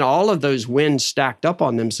 And then all of those wins stacked up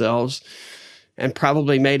on themselves and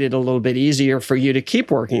probably made it a little bit easier for you to keep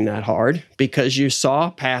working that hard because you saw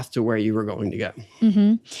a path to where you were going to go.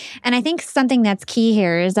 Mm-hmm. And I think something that's key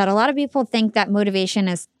here is that a lot of people think that motivation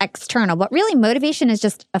is external, but really motivation is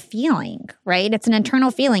just a feeling, right? It's an internal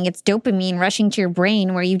feeling. It's dopamine rushing to your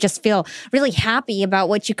brain where you just feel really happy about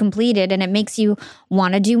what you completed and it makes you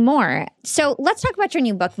want to do more. So let's talk about your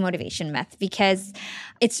new book, Motivation Myth, because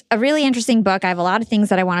it's a really interesting book. I have a lot of things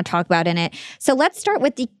that I want to talk about in it. So let's start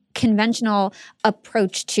with the conventional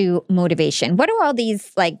approach to motivation. What do all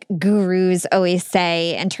these gurus always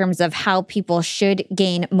say in terms of how people should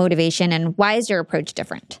gain motivation, and why is your approach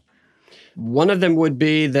different? One of them would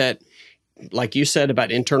be that, like you said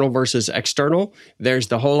about internal versus external, there's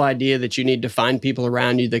the whole idea that you need to find people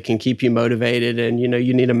around you that can keep you motivated, and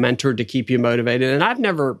you need a mentor to keep you motivated. And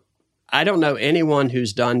I don't know anyone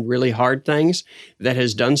who's done really hard things that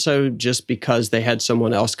has done so just because they had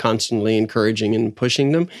someone else constantly encouraging and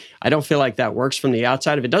pushing them. I don't feel like that works from the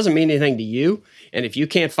outside. If it doesn't mean anything to you, and if you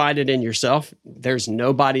can't find it in yourself, there's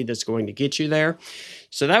nobody that's going to get you there.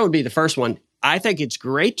 So that would be the first one. I think it's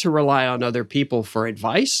great to rely on other people for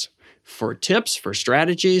advice, for tips, for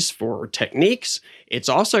strategies, for techniques. It's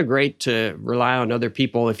also great to rely on other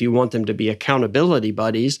people if you want them to be accountability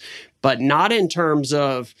buddies, but not in terms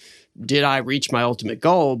of, did I reach my ultimate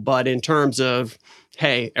goal? But in terms of,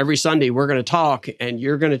 hey, every Sunday we're going to talk and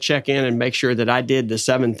you're going to check in and make sure that I did the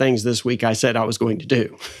 7 things this week I said I was going to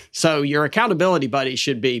do. So your accountability buddy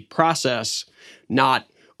should be process, not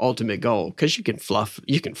ultimate goal, because you can fluff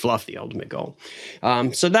the ultimate goal.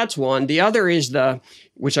 So that's one. The other is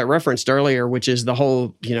which I referenced earlier, which is the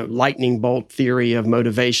whole, lightning bolt theory of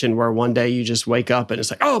motivation, where one day you just wake up and it's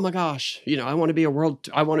like, oh my gosh, I want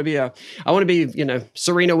to be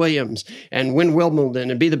Serena Williams and win Wimbledon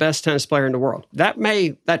and be the best tennis player in the world.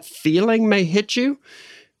 That feeling may hit you,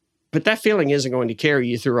 but that feeling isn't going to carry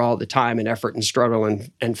you through all the time and effort and struggle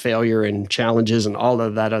and failure and challenges and all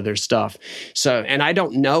of that other stuff. So, and I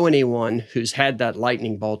don't know anyone who's had that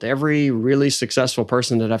lightning bolt. Every really successful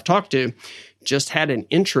person that I've talked to just had an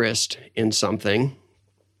interest in something,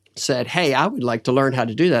 said, hey, I would like to learn how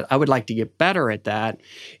to do that. I would like to get better at that.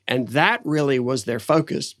 And that really was their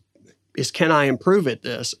focus, is can I improve at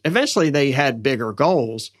this? Eventually they had bigger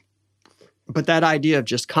goals, but that idea of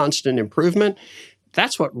just constant improvement,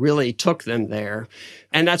 that's what really took them there.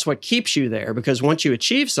 And that's what keeps you there, because once you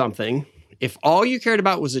achieve something, if all you cared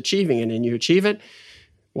about was achieving it and you achieve it,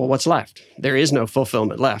 well, what's left? There is no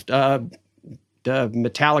fulfillment left. The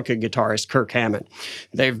Metallica guitarist, Kirk Hammett,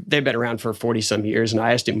 they've been around for 40-some years. And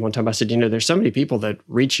I asked him one time, I said, there's so many people that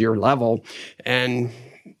reach your level and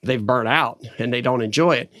they've burnt out and they don't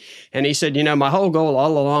enjoy it. And he said, my whole goal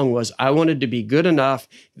all along was I wanted to be good enough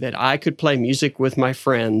that I could play music with my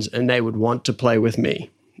friends and they would want to play with me.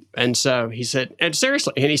 And so he said, and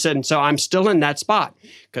seriously, and he said, and so I'm still in that spot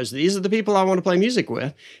because these are the people I want to play music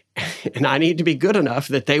with. And I need to be good enough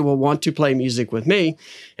that they will want to play music with me.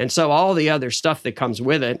 And so all the other stuff that comes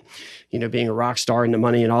with it, being a rock star and the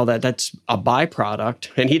money and all that, that's a byproduct.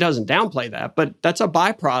 And he doesn't downplay that, but that's a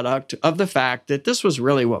byproduct of the fact that this was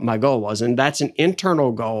really what my goal was. And that's an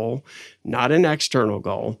internal goal, not an external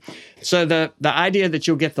goal. So the idea that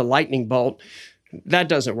you'll get the lightning bolt, that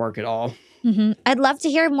doesn't work at all. Mm-hmm. I'd love to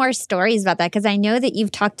hear more stories about that, because I know that you've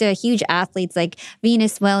talked to huge athletes like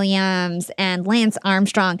Venus Williams and Lance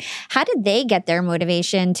Armstrong. How did they get their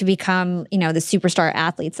motivation to become, the superstar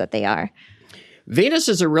athletes that they are? Venus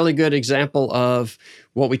is a really good example of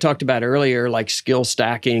what we talked about earlier, like skill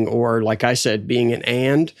stacking, or like I said, being an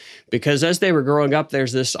and. Because as they were growing up,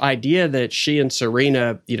 there's this idea that she and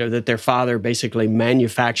Serena, that their father basically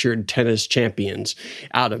manufactured tennis champions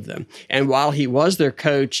out of them. And while he was their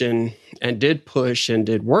coach and did push and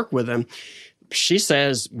did work with them, she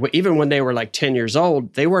says even when they were like 10 years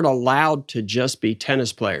old, they weren't allowed to just be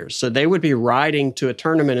tennis players. So they would be riding to a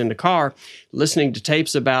tournament in the car, listening to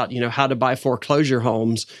tapes about, how to buy foreclosure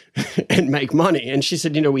homes and make money. And she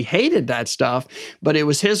said, we hated that stuff, but it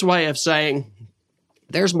was his way of saying,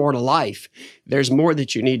 there's more to life. There's more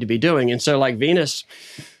that you need to be doing. And so like Venus,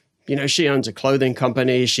 she owns a clothing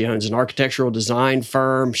company. She owns an architectural design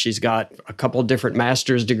firm. She's got a couple different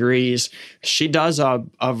master's degrees. She does a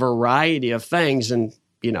variety of things. And,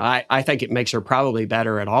 I think it makes her probably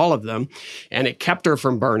better at all of them. And it kept her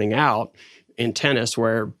from burning out in tennis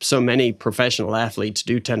where so many professional athletes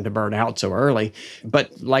do tend to burn out so early.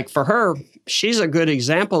 But like for her, she's a good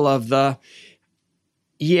example of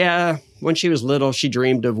when she was little, she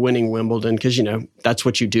dreamed of winning Wimbledon because, that's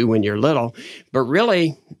what you do when you're little. But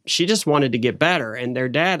really, she just wanted to get better. And their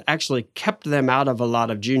dad actually kept them out of a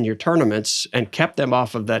lot of junior tournaments and kept them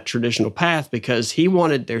off of that traditional path because he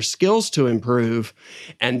wanted their skills to improve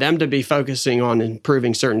and them to be focusing on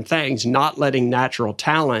improving certain things, not letting natural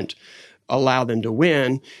talent allow them to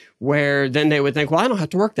win, where then they would think, well, I don't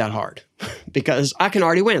have to work that hard because I can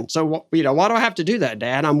already win. So, why do I have to do that,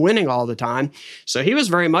 Dad? I'm winning all the time. So he was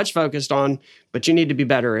very much focused on, but you need to be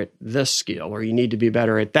better at this skill or you need to be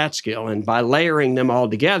better at that skill. And by layering them all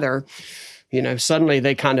together, suddenly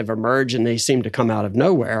they kind of emerge and they seem to come out of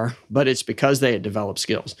nowhere, but it's because they had developed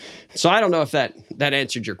skills. So I don't know if that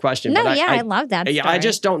answered your question. No, but I love that story. I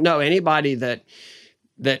just don't know anybody that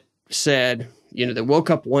said, that woke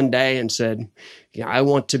up one day and said, I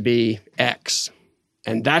want to be X.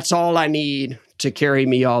 And that's all I need to carry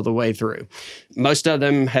me all the way through. Most of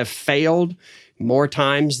them have failed more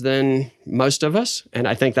times than most of us. And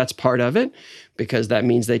I think that's part of it because that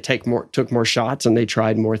means they took more shots and they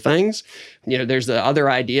tried more things. There's the other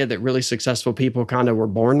idea that really successful people kind of were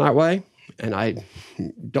born that way. And I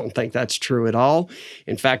don't think that's true at all.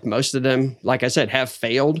 In fact, most of them, like I said, have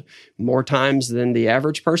failed more times than the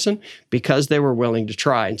average person because they were willing to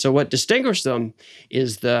try. And so what distinguished them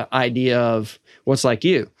is the idea of what's like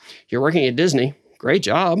you. You're working at Disney, great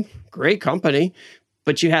job, great company,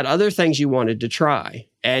 but you had other things you wanted to try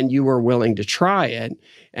and you were willing to try it.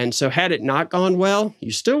 And so had it not gone well,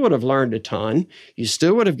 you still would have learned a ton. You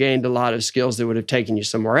still would have gained a lot of skills that would have taken you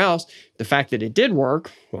somewhere else. The fact that it did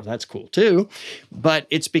work, well, that's cool too. But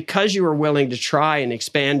it's because you were willing to try and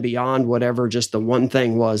expand beyond whatever just the one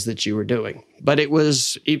thing was that you were doing. But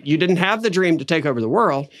you didn't have the dream to take over the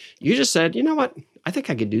world. You just said, you know what? I think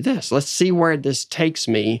I could do this. Let's see where this takes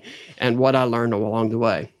me and what I learned along the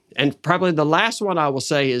way. And probably the last one I will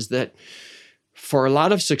say is that for a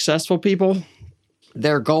lot of successful people,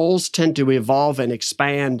 their goals tend to evolve and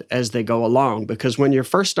expand as they go along. Because when you're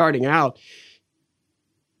first starting out,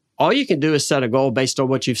 all you can do is set a goal based on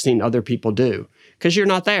what you've seen other people do because you're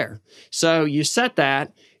not there. So you set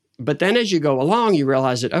that, but then as you go along, you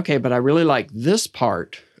realize that, okay, but I really like this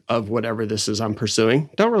part of whatever this is I'm pursuing.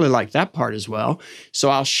 Don't really like that part as well. So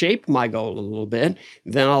I'll shape my goal a little bit,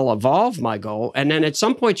 then I'll evolve my goal. And then at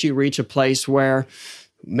some point you reach a place where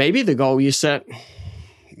maybe the goal you set,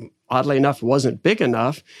 oddly enough, wasn't big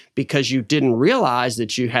enough because you didn't realize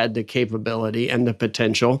that you had the capability and the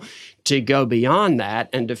potential to go beyond that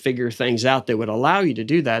and to figure things out that would allow you to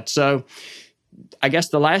do that. So I guess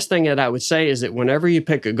the last thing that I would say is that whenever you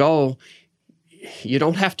pick a goal, you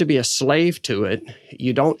don't have to be a slave to it.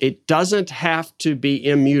 It doesn't have to be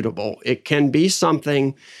immutable. It can be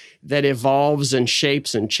something that evolves and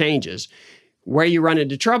shapes and changes. Where you run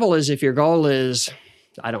into trouble is if your goal is,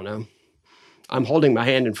 I don't know, I'm holding my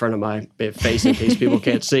hand in front of my face in case people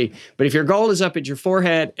can't see. But if your goal is up at your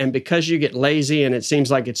forehead and because you get lazy and it seems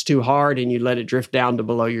like it's too hard and you let it drift down to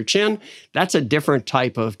below your chin, that's a different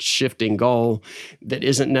type of shifting goal that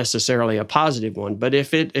isn't necessarily a positive one. But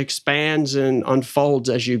if it expands and unfolds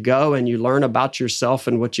as you go and you learn about yourself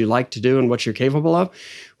and what you like to do and what you're capable of,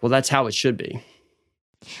 well, that's how it should be.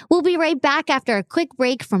 We'll be right back after a quick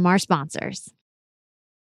break from our sponsors.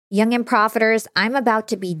 Young and Profiters, I'm about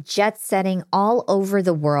to be jet-setting all over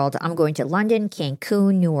the world. I'm going to London,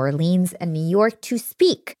 Cancun, New Orleans, and New York to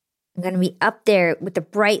speak. I'm going to be up there with the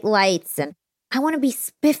bright lights, and I want to be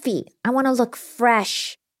spiffy. I want to look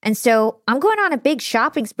fresh. And so I'm going on a big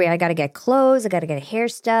shopping spree. I got to get clothes. I got to get hair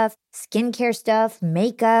stuff, skincare stuff,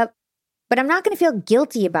 makeup. But I'm not going to feel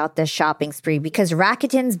guilty about this shopping spree because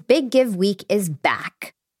Rakuten's Big Give Week is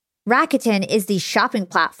back. Rakuten is the shopping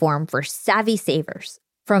platform for savvy savers.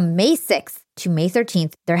 From May 6th to May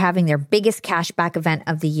 13th, they're having their biggest cashback event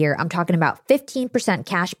of the year. I'm talking about 15%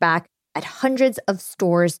 cashback at hundreds of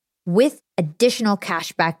stores with additional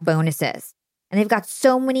cashback bonuses. And they've got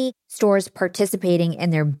so many stores participating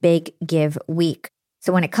in their Big Give Week.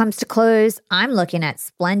 So when it comes to clothes, I'm looking at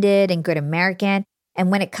Splendid and Good American.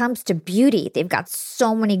 And when it comes to beauty, they've got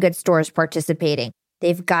so many good stores participating.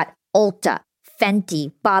 They've got Ulta,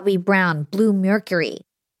 Fenty, Bobbi Brown, Blue Mercury,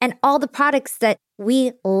 and all the products that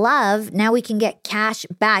we love. Now we can get cash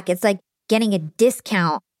back. It's like getting a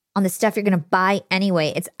discount on the stuff you're going to buy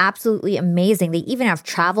anyway. It's absolutely amazing. They even have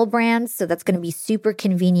travel brands, so that's going to be super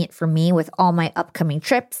convenient for me with all my upcoming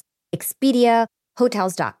trips. Expedia,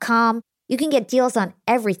 Hotels.com. You can get deals on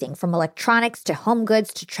everything from electronics to home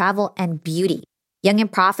goods to travel and beauty. Young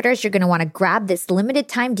and Profiters, you're going to want to grab this limited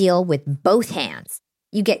time deal with both hands.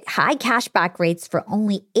 You get high cashback rates for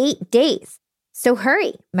only 8 days. So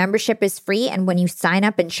hurry. Membership is free, and when you sign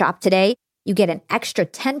up and shop today, you get an extra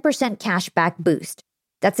 10% cashback boost.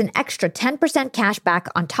 That's an extra 10% cashback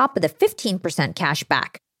on top of the 15%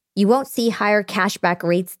 cashback. You won't see higher cashback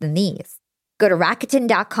rates than these. Go to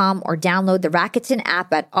Rakuten.com or download the Rakuten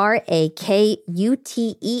app at RAKUTEN.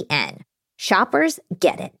 Shoppers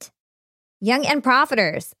get it. Young and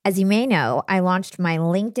Profiters, as you may know, I launched my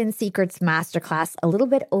LinkedIn Secrets Masterclass a little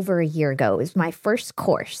bit over a year ago. It was my first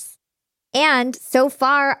course. And so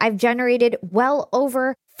far, I've generated well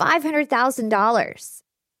over $500,000.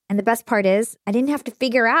 And the best part is, I didn't have to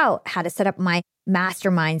figure out how to set up my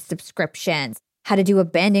mastermind subscriptions, how to do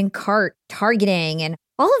abandoned cart targeting, and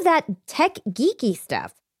all of that tech geeky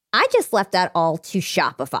stuff. I just left that all to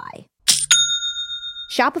Shopify.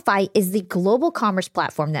 Shopify is the global commerce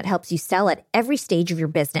platform that helps you sell at every stage of your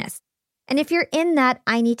business. And if you're in that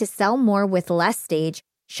I need to sell more with less stage,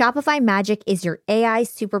 Shopify Magic is your AI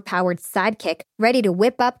superpowered sidekick ready to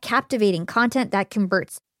whip up captivating content that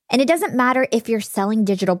converts. And it doesn't matter if you're selling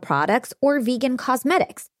digital products or vegan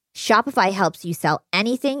cosmetics. Shopify helps you sell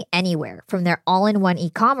anything, anywhere, from their all-in-one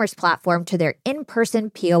e-commerce platform to their in-person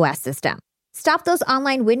POS system. Stop those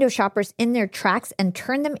online window shoppers in their tracks and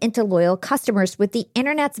turn them into loyal customers with the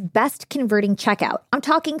internet's best converting checkout. I'm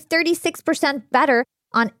talking 36% better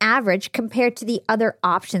on average compared to the other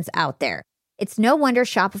options out there. It's no wonder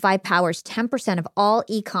Shopify powers 10% of all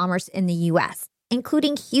e-commerce in the US,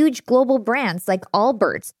 including huge global brands like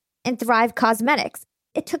Allbirds and Thrive Cosmetics.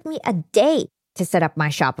 It took me a day to set up my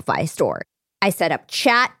Shopify store. I set up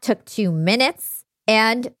chat, took 2 minutes,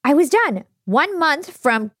 and I was done. 1 month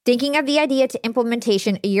from thinking of the idea to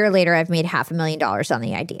implementation, a year later, I've made $500,000 on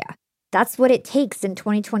the idea. That's what it takes in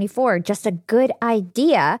 2024, just a good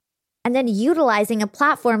idea, and then utilizing a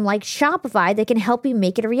platform like Shopify that can help you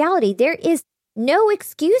make it a reality. There is no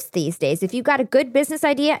excuse these days. If you've got a good business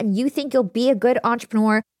idea and you think you'll be a good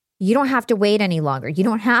entrepreneur, you don't have to wait any longer. You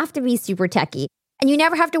don't have to be super techie, and you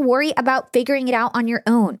never have to worry about figuring it out on your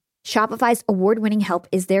own. Shopify's award-winning help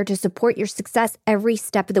is there to support your success every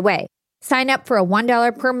step of the way. Sign up for a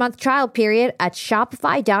 $1 per month trial period at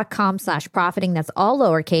shopify.com/profiting. That's all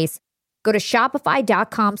lowercase. Go to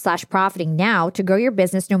shopify.com/profiting now to grow your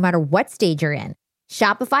business no matter what stage you're in.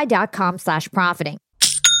 Shopify.com/profiting.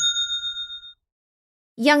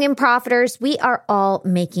 Young and Profiters, we are all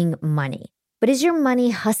making money. But is your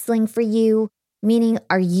money hustling for you? Meaning,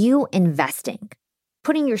 are you investing?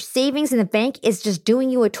 Putting your savings in the bank is just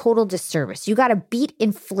doing you a total disservice. You got to beat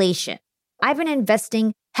inflation. I've been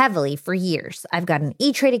investing heavily for years. I've got an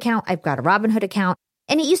E-Trade account. I've got a Robinhood account.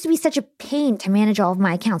 And it used to be such a pain to manage all of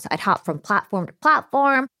my accounts. I'd hop from platform to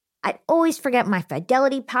platform. I'd always forget my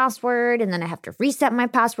Fidelity password, and then I have to reset my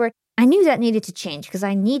password. I knew that needed to change because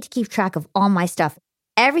I need to keep track of all my stuff.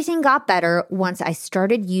 Everything got better once I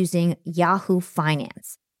started using Yahoo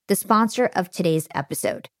Finance, the sponsor of today's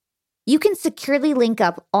episode. You can securely link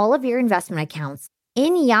up all of your investment accounts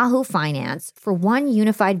in Yahoo Finance for one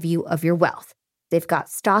unified view of your wealth. They've got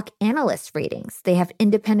stock analyst ratings. They have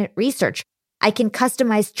independent research. I can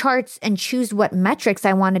customize charts and choose what metrics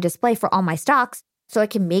I want to display for all my stocks so I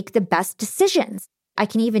can make the best decisions. I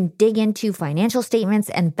can even dig into financial statements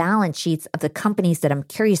and balance sheets of the companies that I'm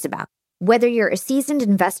curious about. Whether you're a seasoned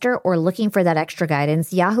investor or looking for that extra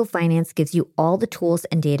guidance, Yahoo Finance gives you all the tools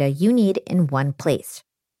and data you need in one place.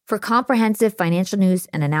 For comprehensive financial news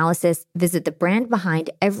and analysis, visit the brand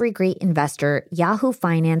behind every great investor,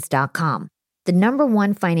 yahoofinance.com, the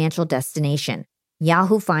 #1 financial destination,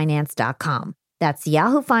 yahoofinance.com. That's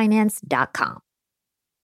yahoofinance.com.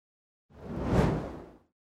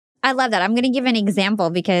 I love that. I'm going to give an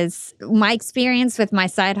example because my experience with my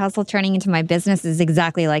side hustle turning into my business is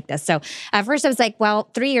exactly like this. So at first I was like,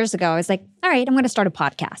 3 years ago, I was like, all right, I'm going to start a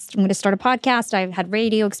podcast. I'm going to start a podcast. I've had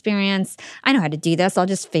radio experience. I know how to do this. I'll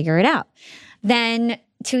just figure it out. Then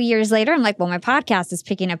 2 years later, I'm like, my podcast is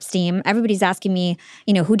picking up steam. Everybody's asking me,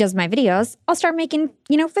 who does my videos? I'll start making,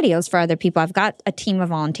 videos for other people. I've got a team of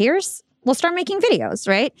volunteers. We'll start making videos,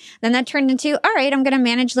 right? Then that turned into, all right, I'm going to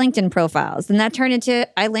manage LinkedIn profiles. Then that turned into,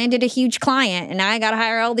 I landed a huge client and I got to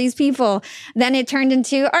hire all these people. Then it turned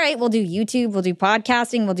into, all right, we'll do YouTube, we'll do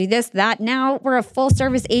podcasting, we'll do this, that. Now we're a full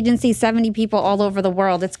service agency, 70 people all over the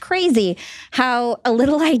world. It's crazy how a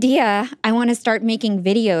little idea, I want to start making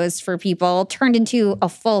videos for people, turned into a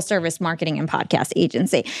full service marketing and podcast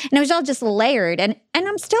agency. And it was all just layered. And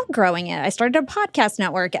I'm still growing it. I started a podcast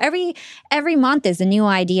network. Every month is a new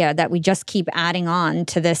idea that we just keep adding on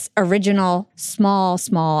to this original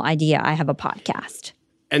small idea. I have a podcast.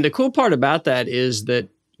 And the cool part about that is that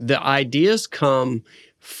the ideas come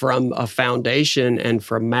from a foundation and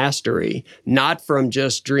from mastery, not from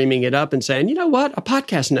just dreaming it up and saying, you know what, a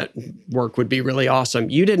podcast network would be really awesome.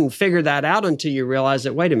 You didn't figure that out until you realized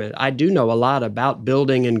that, wait a minute, I do know a lot about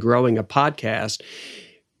building and growing a podcast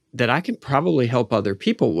that I can probably help other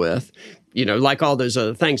people with, like all those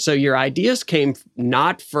other things. So your ideas came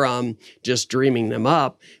not from just dreaming them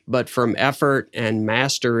up, but from effort and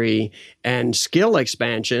mastery and skill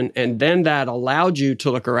expansion. And then that allowed you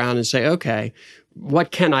to look around and say, okay,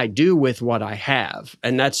 what can I do with what I have?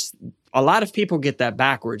 And that's, a lot of people get that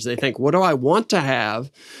backwards. They think, what do I want to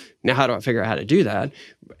have? Now, how do I figure out how to do that?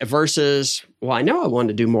 Versus, well, I know I want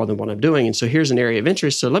to do more than what I'm doing. And so here's an area of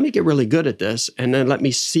interest. So let me get really good at this. And then let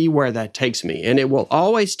me see where that takes me. And it will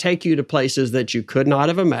always take you to places that you could not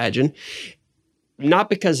have imagined.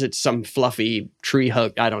 Not because it's some fluffy tree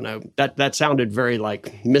hug. I don't know. That sounded very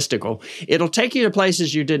mystical. It'll take you to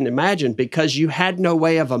places you didn't imagine because you had no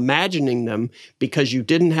way of imagining them, because you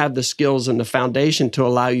didn't have the skills and the foundation to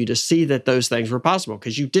allow you to see that those things were possible.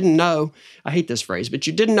 Because you didn't know, I hate this phrase, but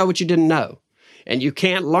you didn't know what you didn't know. And you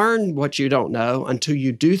can't learn what you don't know until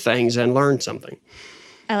you do things and learn something.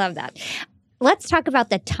 I love that. Let's talk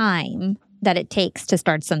about the time that it takes to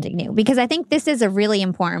start something new, because I think this is a really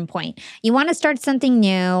important point. You want to start something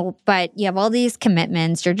new, but you have all these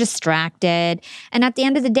commitments, you're distracted. And at the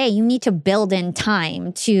end of the day, you need to build in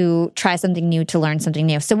time to try something new, to learn something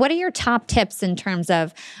new. So what are your top tips in terms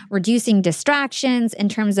of reducing distractions, in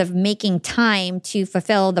terms of making time to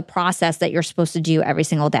fulfill the process that you're supposed to do every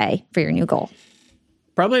single day for your new goal?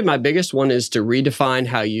 Probably my biggest one is to redefine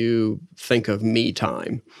how you think of me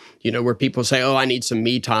time, where people say, oh, I need some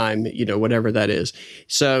me time, whatever that is.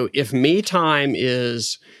 So if me time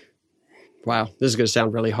is, wow, this is going to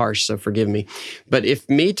sound really harsh, so forgive me. But if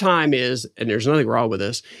me time is, and there's nothing wrong with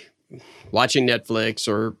this, watching Netflix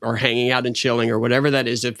or hanging out and chilling or whatever that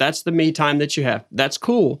is, if that's the me time that you have, that's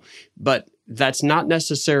cool. But that's not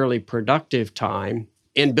necessarily productive time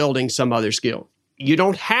in building some other skill. You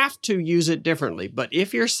don't have to use it differently. But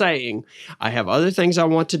if you're saying, I have other things I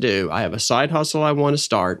want to do, I have a side hustle I want to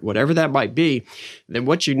start, whatever that might be, then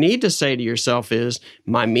what you need to say to yourself is,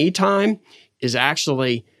 my me time is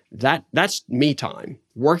actually that's me time.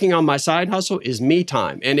 Working on my side hustle is me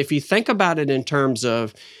time. And if you think about it in terms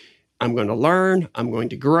of, I'm going to learn, I'm going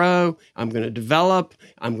to grow, I'm going to develop,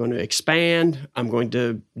 I'm going to expand, I'm going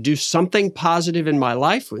to do something positive in my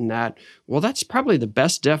life in that, well, that's probably the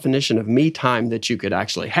best definition of me time that you could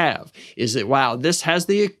actually have, is that, wow, this has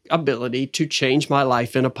the ability to change my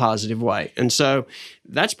life in a positive way. And so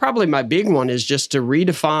that's probably my big one, is just to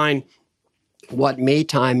redefine what me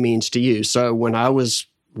time means to you. So when I was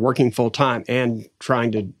working full time and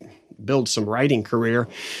trying to build some writing career,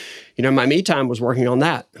 my me time was working on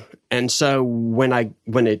that. And so when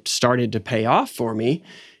it started to pay off for me,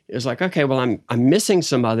 it was like, okay, well, I'm missing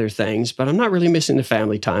some other things, but I'm not really missing the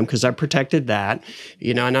family time because I protected that,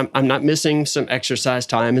 and I'm not missing some exercise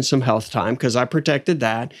time and some health time because I protected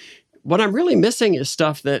that. What I'm really missing is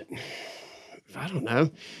stuff that, I don't know,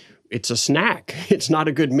 it's a snack. It's not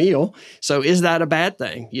a good meal. So is that a bad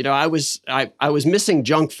thing? I was missing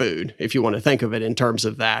junk food, if you want to think of it in terms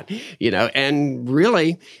of that, and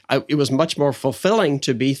really it was much more fulfilling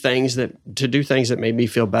to do things that made me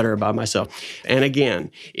feel better about myself. And again,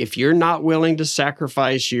 if you're not willing to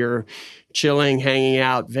sacrifice your chilling, hanging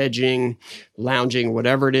out, vegging, lounging,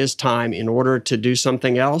 whatever it is, time in order to do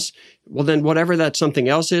something else, well, then whatever that something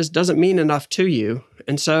else is doesn't mean enough to you.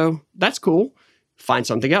 And so that's cool. Find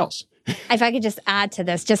something else. If I could just add to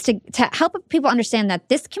this, just to help people understand that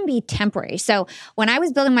this can be temporary. So when I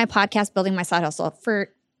was building my podcast, building my side hustle,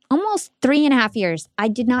 for almost 3.5 years, I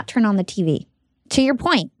did not turn on the TV. To your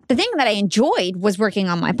point, the thing that I enjoyed was working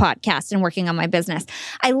on my podcast and working on my business.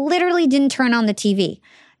 I literally didn't turn on the TV.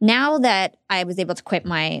 Now that I was able to quit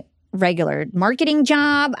my regular marketing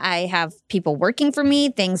job, I have people working for me,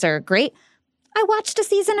 things are great. I watched a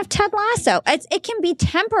season of Ted Lasso. It can be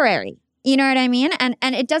temporary. You know what I mean? And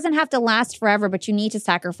it doesn't have to last forever, but you need to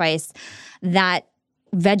sacrifice that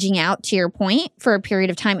vegging out, to your point, for a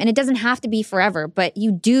period of time. And it doesn't have to be forever, but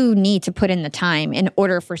you do need to put in the time in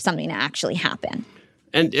order for something to actually happen.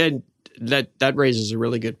 And that raises a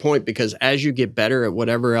really good point, because as you get better at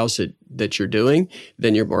whatever else that you're doing,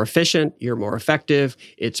 then you're more efficient, you're more effective,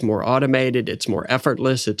 it's more automated, it's more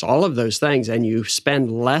effortless, it's all of those things. And you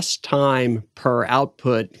spend less time per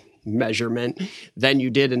output measurement than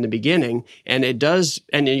you did in the beginning. And it does,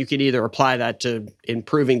 and then you could either apply that to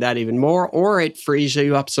improving that even more, or it frees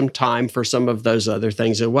you up some time for some of those other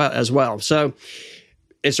things as well. So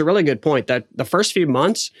it's a really good point that the first few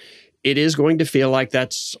months, it is going to feel like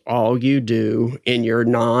that's all you do in your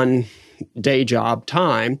non-day job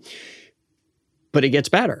time. but it gets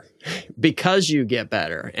better because you get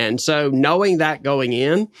better. And so knowing that going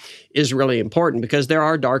in is really important, because there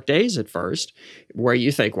are dark days at first where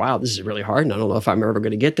you think, wow, this is really hard and I don't know if I'm ever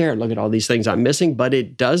going to get there, and look at all these things I'm missing, but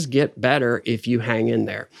it does get better if you hang in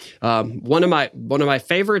there. One of my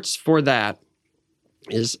favorites for that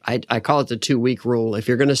is I call it the 2-week rule. If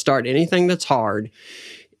you're going to start anything that's hard,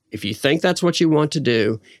 if you think that's what you want to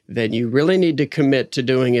do, then you really need to commit to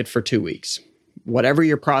doing it for 2 weeks. Whatever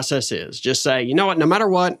your process is, just say, you know what, no matter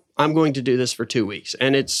what, I'm going to do this for 2 weeks.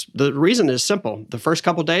 And the reason is simple. The first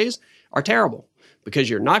couple days are terrible because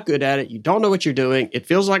you're not good at it. You don't know what you're doing. It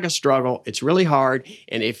feels like a struggle. It's really hard.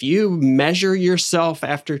 And if you measure yourself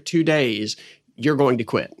after 2 days, you're going to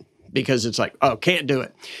quit because it's like, oh, can't do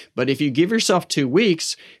it. But if you give yourself 2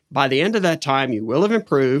 weeks, by the end of that time, you will have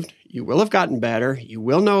improved. You will have gotten better. You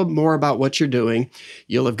will know more about what you're doing.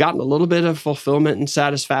 You'll have gotten a little bit of fulfillment and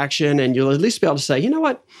satisfaction, and you'll at least be able to say, you know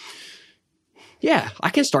what? Yeah, I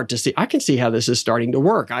can see how this is starting to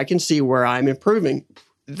work. I can see where I'm improving.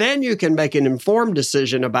 Then you can make an informed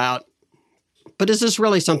decision about, but is this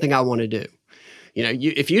really something I want to do? You know,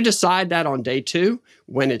 if you decide that on day 2,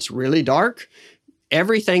 when it's really dark,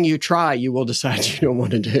 everything you try, you will decide you don't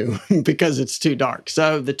want to do because it's too dark.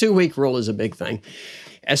 So the 2-week rule is a big thing.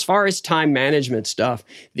 As far as time management stuff,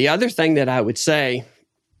 the other thing that I would say,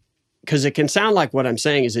 because it can sound like what I'm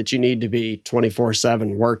saying is that you need to be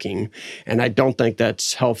 24/7 working, and I don't think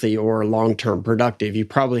that's healthy or long-term productive. You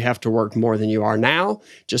probably have to work more than you are now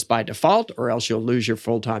just by default, or else you'll lose your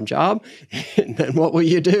full-time job. And then what will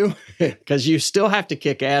you do? Because you still have to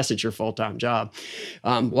kick ass at your full-time job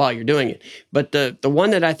while you're doing it. But the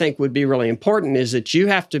one that I think would be really important is that you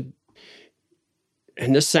have to,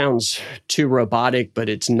 and this sounds too robotic, but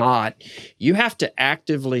it's not. You have to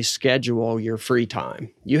actively schedule your free time.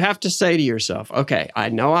 You have to say to yourself, okay, I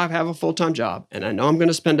know I have a full-time job, and I know I'm going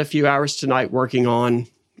to spend a few hours tonight working on,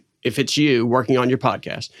 if it's you, working on your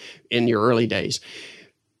podcast in your early days.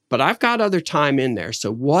 But I've got other time in there.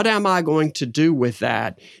 So what am I going to do with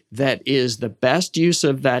that is the best use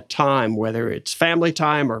of that time, whether it's family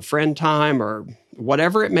time or friend time or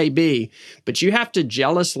whatever it may be, but you have to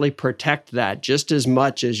jealously protect that just as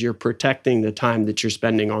much as you're protecting the time that you're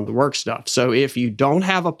spending on the work stuff. So if you don't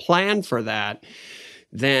have a plan for that,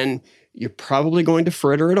 then you're probably going to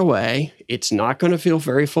fritter it away. It's not going to feel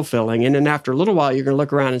very fulfilling. And then after a little while, you're going to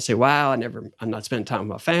look around and say, wow, I'm not spending time with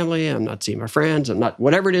my family. I'm not seeing my friends. I'm not,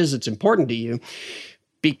 whatever it is that's important to you,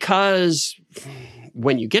 because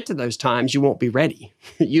when you get to those times, you won't be ready.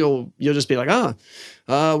 You'll just be like, what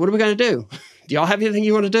are we going to do? Do y'all have anything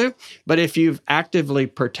you want to do? But if you've actively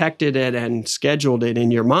protected it and scheduled it in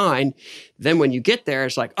your mind, then when you get there,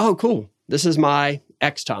 it's like, oh, cool. This is my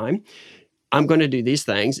X time. I'm going to do these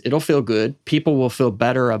things. It'll feel good. People will feel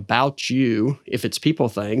better about you if it's people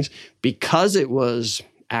things because it was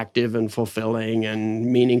active and fulfilling and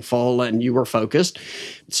meaningful and you were focused.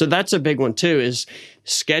 So that's a big one too, is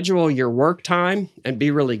schedule your work time and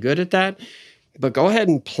be really good at that. But go ahead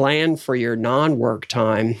and plan for your non-work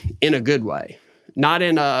time in a good way. Not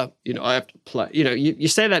in a, I have to play, you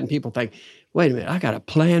say that and people think, wait a minute, I got to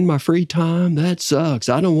plan my free time. That sucks.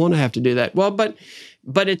 I don't want to have to do that. Well, but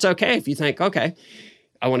it's okay if you think, okay,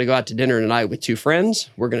 I want to go out to dinner tonight with 2 friends.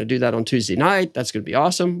 We're going to do that on Tuesday night. That's going to be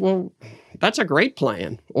awesome. Well, that's a great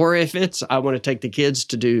plan. Or if it's, I want to take the kids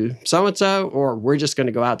to do so-and-so, or we're just going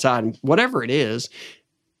to go outside, and whatever it is,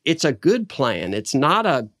 it's a good plan. It's not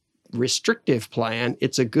a restrictive plan.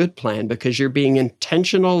 It's a good plan because you're being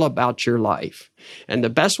intentional about your life. And the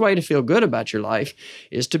best way to feel good about your life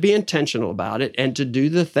is to be intentional about it and to do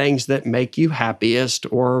the things that make you happiest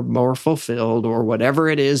or more fulfilled or whatever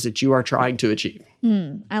it is that you are trying to achieve.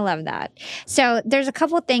 I love that. So there's a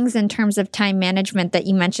couple of things in terms of time management that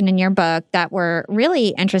you mentioned in your book that were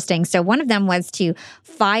really interesting. So one of them was to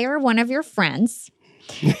fire one of your friends.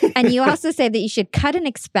 And you also say that you should cut an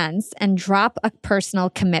expense and drop a personal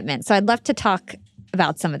commitment. So I'd love to talk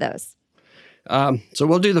about some of those. So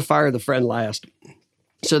we'll do the fire the friend last.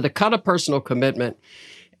 So the cut a personal commitment,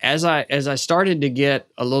 as I started to get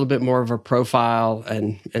a little bit more of a profile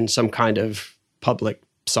and some kind of public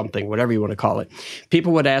something, whatever you want to call it,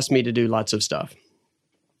 people would ask me to do lots of stuff.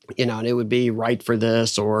 And it would be write for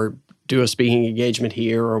this or do a speaking engagement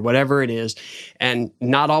here or whatever it is. And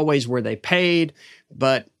not always were they paid,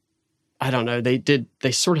 but I don't know,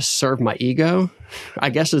 they sort of served my ego, I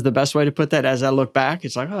guess is the best way to put that. As I look back,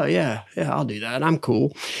 it's like, oh yeah, I'll do that. I'm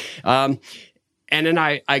cool. And then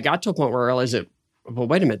I got to a point where I realized that well,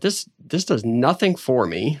 wait a minute, this does nothing for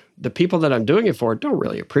me. The people that I'm doing it for don't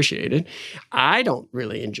really appreciate it. I don't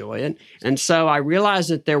really enjoy it. And so I realized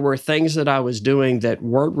that there were things that I was doing that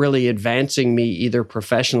weren't really advancing me either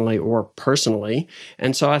professionally or personally.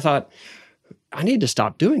 And so I thought, I need to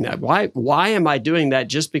stop doing that. Why am I doing that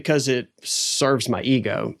just because it serves my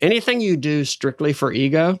ego? Anything you do strictly for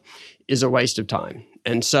ego is a waste of time.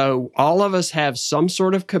 And so all of us have some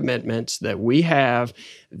sort of commitments that we have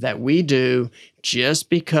that we do just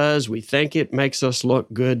because we think it makes us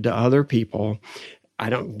look good to other people.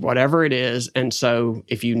 Whatever it is. And so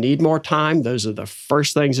if you need more time, those are the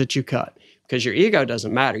first things that you cut, because your ego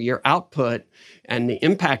doesn't matter. Your output and the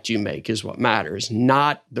impact you make is what matters,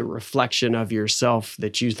 not the reflection of yourself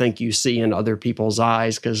that you think you see in other people's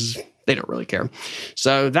eyes, because they don't really care.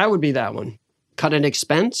 So that would be that one. Cut an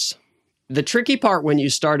expense. The tricky part when you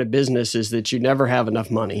start a business is that you never have enough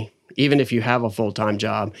money, even if you have a full-time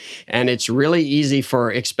job. And it's really easy for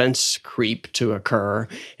expense creep to occur.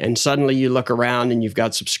 And suddenly you look around and you've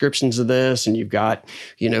got subscriptions to this, and you've got,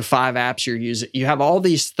 5 apps you're using. You have all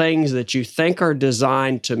these things that you think are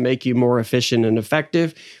designed to make you more efficient and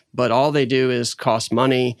effective, but all they do is cost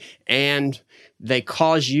money, and they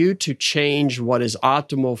cause you to change what is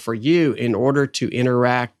optimal for you in order to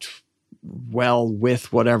interact well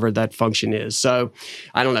with whatever that function is. So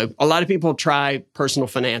I don't know. A lot of people try personal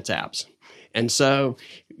finance apps. And so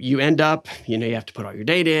you end up, you have to put all your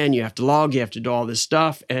data in, you have to log, you have to do all this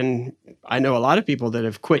stuff. And I know a lot of people that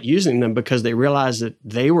have quit using them because they realized that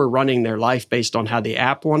they were running their life based on how the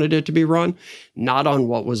app wanted it to be run, not on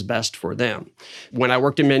what was best for them. When I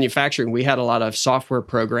worked in manufacturing, we had a lot of software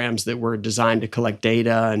programs that were designed to collect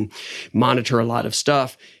data and monitor a lot of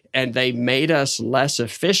stuff. And they made us less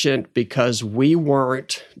efficient because we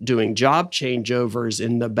weren't doing job changeovers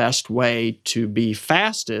in the best way to be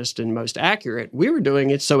fastest and most accurate. We were doing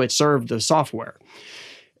it so it served the software.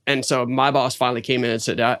 And so my boss finally came in and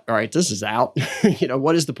said, all right, this is out.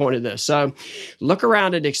 What is the point of this? So look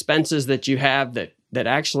around at expenses that you have that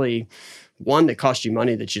actually, one, that cost you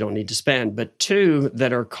money that you don't need to spend, but two,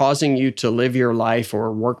 that are causing you to live your life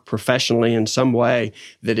or work professionally in some way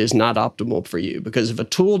that is not optimal for you. Because if a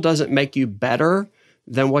tool doesn't make you better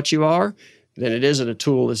than what you are, then it isn't a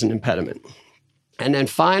tool, is an impediment. And then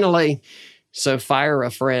finally, so fire a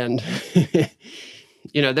friend.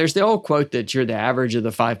 There's the old quote that you're the average of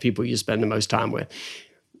the 5 people you spend the most time with.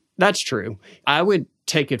 That's true. I would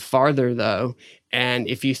take it farther, though. And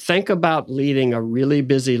if you think about leading a really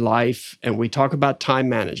busy life, and we talk about time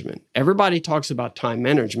management, everybody talks about time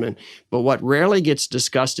management, but what rarely gets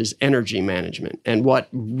discussed is energy management. And what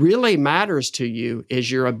really matters to you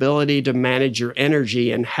is your ability to manage your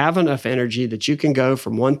energy and have enough energy that you can go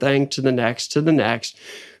from one thing to the next,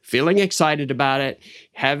 feeling excited about it,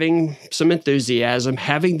 having some enthusiasm,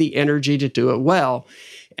 having the energy to do it well.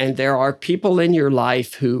 And there are people in your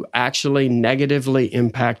life who actually negatively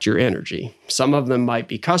impact your energy. Some of them might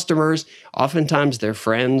be customers. Oftentimes they're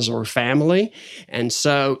friends or family. And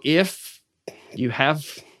so if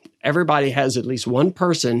everybody has at least one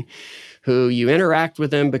person who you interact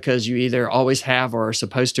with them because you either always have or are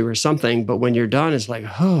supposed to or something, but when you're done, it's like,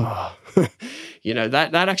 oh,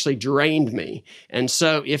 that actually drained me. And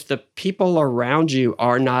so if the people around you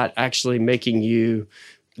are not actually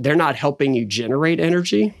they're not helping you generate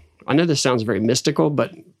energy. I know this sounds very mystical,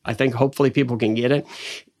 but I think hopefully people can get it.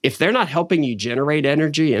 If they're not helping you generate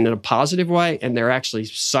energy in a positive way, and they're actually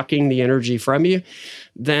sucking the energy from you,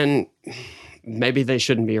 then maybe they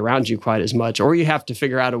shouldn't be around you quite as much, or you have to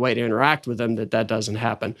figure out a way to interact with them that doesn't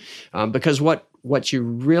happen. Because what you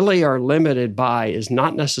really are limited by is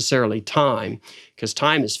not necessarily time, because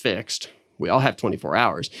time is fixed. We all have 24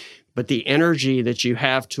 hours. But the energy that you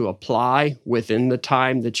have to apply within the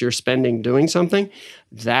time that you're spending doing something,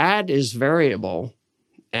 that is variable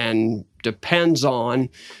and depends on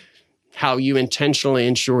how you intentionally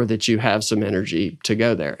ensure that you have some energy to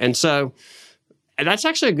go there. And so that's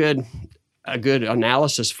actually a good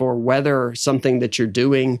analysis for whether something that you're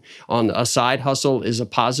doing on a side hustle is a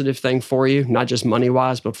positive thing for you, not just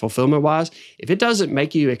money-wise, but fulfillment-wise. If it doesn't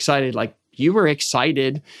make you excited, like you were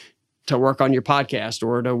excited to work on your podcast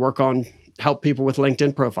or to help people with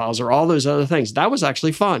LinkedIn profiles or all those other things. That was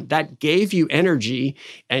actually fun. That gave you energy,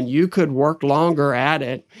 and you could work longer at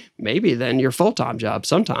it, maybe than your full-time job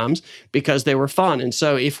sometimes, because they were fun. And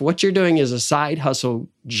so if what you're doing is a side hustle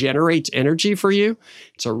generates energy for you,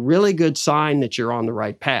 it's a really good sign that you're on the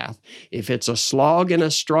right path. If it's a slog and a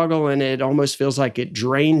struggle and it almost feels like it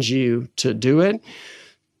drains you to do it,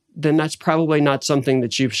 then that's probably not something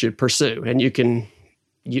that you should pursue. And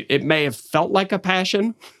it may have felt like a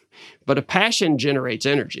passion, but a passion generates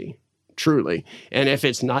energy. truly. And if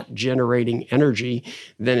it's not generating energy,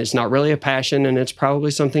 then it's not really a passion, and it's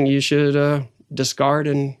probably something you should discard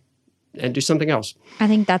and do something else. I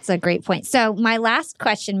think that's a great point. So my last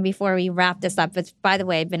question before we wrap this up, it's, by the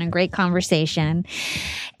way, been a great conversation,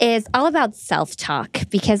 is all about self-talk,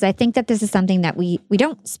 because I think that this is something that we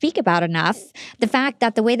don't speak about enough. The fact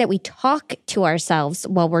that the way that we talk to ourselves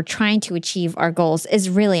while we're trying to achieve our goals is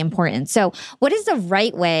really important. So what is the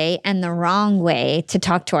right way and the wrong way to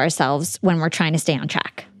talk to ourselves when we're trying to stay on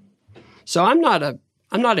track? So I'm not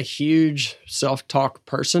a huge self-talk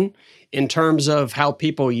person in terms of how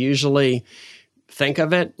people usually think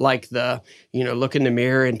of it, like look in the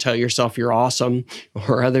mirror and tell yourself you're awesome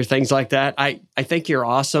or other things like that. I think you're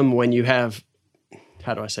awesome when you have,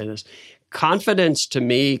 how do I say this? Confidence to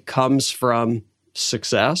me comes from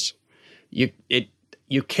success.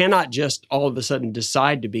 You cannot just all of a sudden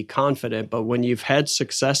decide to be confident, but when you've had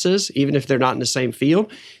successes, even if they're not in the same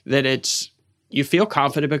field, that you feel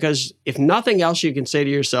confident, because if nothing else, you can say to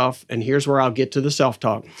yourself, and here's where I'll get to the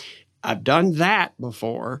self-talk, I've done that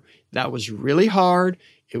before. That was really hard.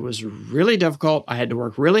 It was really difficult. I had to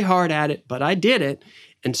work really hard at it, but I did it.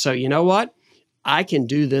 And so, you know what? I can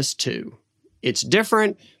do this too. It's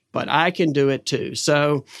different, but I can do it too.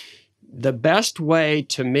 So the best way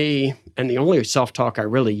to me, and the only self-talk I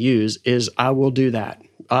really use, is I will do that.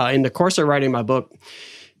 In the course of writing my book,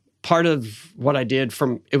 part of what I did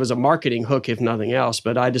it was a marketing hook, if nothing else,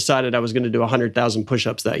 but I decided I was going to do 100,000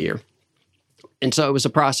 push-ups that year. And so it was a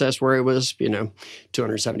process where it was,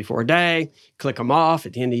 274 a day, click them off.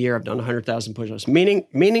 At the end of the year, I've done 100,000 push-ups.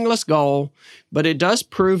 Meaningless goal, but it does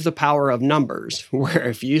prove the power of numbers, where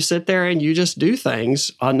if you sit there and you just do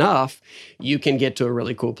things enough, you can get to a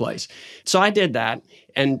really cool place. So I did that.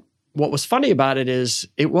 And what was funny about it is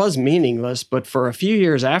it was meaningless, but for a few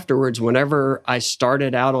years afterwards, whenever I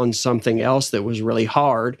started out on something else that was really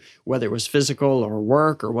hard, whether it was physical or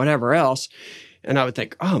work or whatever else, and I would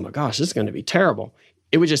think, oh my gosh, this is going to be terrible,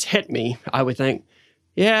 it would just hit me. I would think,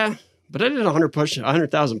 yeah, but I did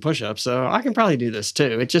 100,000 push-ups, so I can probably do this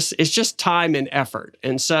too. It's just time and effort.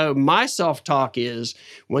 And so my self-talk is,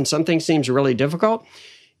 when something seems really difficult,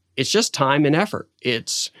 it's just time and effort.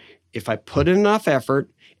 It's, if I put in enough effort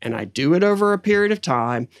and I do it over a period of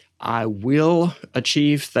time, I will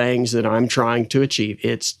achieve things that I'm trying to achieve.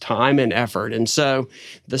 It's time and effort. And so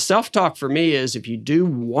the self-talk for me is, if you do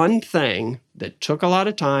one thing that took a lot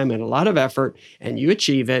of time and a lot of effort and you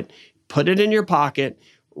achieve it, put it in your pocket,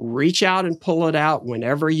 reach out and pull it out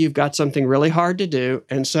whenever you've got something really hard to do,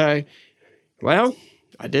 and say, well,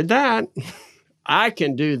 I did that. I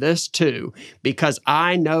can do this too, because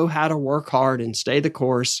I know how to work hard and stay the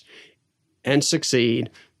course and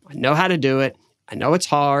succeed. I know how to do it. I know it's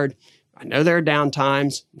hard. I know there are down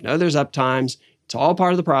times. I know there's up times. It's all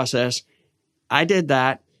part of the process. I did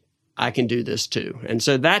that. I can do this too. And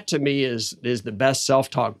so that to me is the best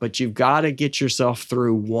self-talk, but you've got to get yourself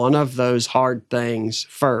through one of those hard things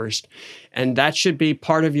first. And that should be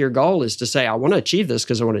part of your goal, is to say, I want to achieve this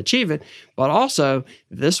because I want to achieve it, but also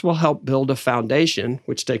this will help build a foundation,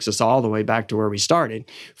 which takes us all the way back to where we started,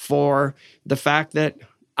 for the fact that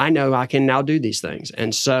I know I can now do these things.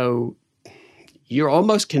 And so you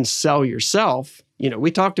almost can sell yourself.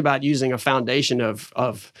 We talked about using a foundation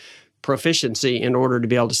of proficiency in order to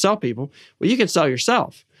be able to sell people. Well, you can sell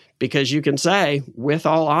yourself, because you can say, with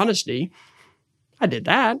all honesty, I did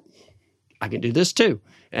that. I can do this too.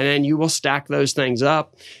 And then you will stack those things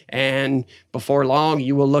up. And before long,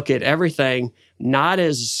 you will look at everything not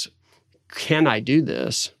as, can I do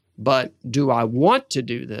this? But do I want to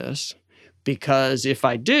do this? Because if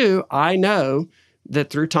I do, I know that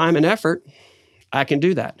through time and effort, I can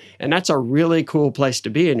do that. And that's a really cool place to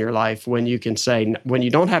be in your life, when you can say, when you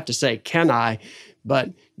don't have to say, can I, but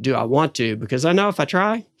do I want to? Because I know if I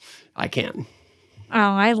try, I can. Oh,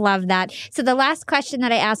 I love that. So the last question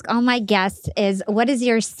that I ask all my guests is, what is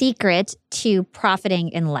your secret to profiting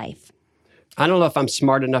in life? I don't know if I'm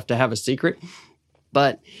smart enough to have a secret,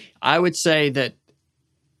 but I would say that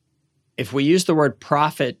if we use the word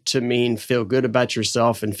profit to mean feel good about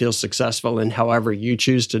yourself and feel successful in however you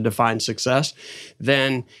choose to define success,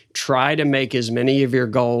 then try to make as many of your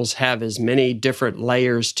goals have as many different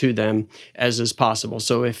layers to them as is possible.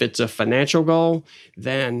 So if it's a financial goal,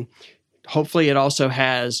 then hopefully it also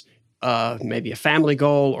has maybe a family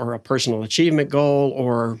goal or a personal achievement goal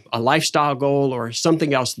or a lifestyle goal or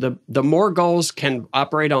something else. The more goals can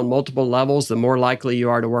operate on multiple levels, the more likely you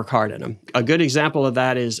are to work hard at them. A good example of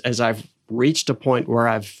that is, as I've reached a point where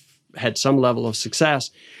I've had some level of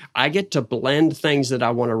success, I get to blend things that I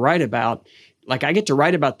want to write about. Like, I get to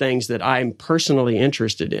write about things that I'm personally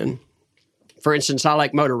interested in. For instance, I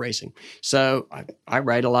like motor racing. So I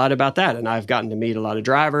write a lot about that. And I've gotten to meet a lot of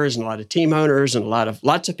drivers and a lot of team owners and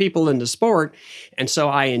lots of people in the sport. And so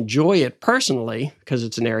I enjoy it personally because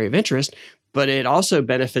it's an area of interest, but it also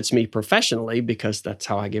benefits me professionally because that's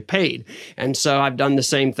how I get paid. And so I've done the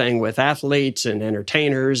same thing with athletes and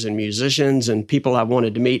entertainers and musicians and people I've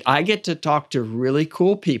wanted to meet. I get to talk to really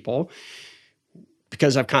cool people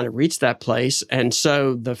because I've kind of reached that place. And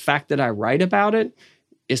so the fact that I write about it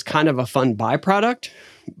is kind of a fun byproduct,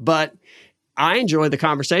 but I enjoy the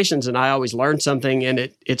conversations and I always learn something, and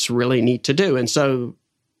it's really neat to do. And so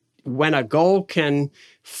when a goal can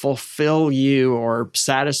fulfill you or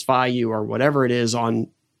satisfy you or whatever it is on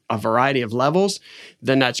a variety of levels,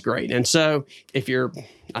 then that's great. And so if you're,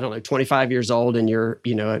 25 years old and you're,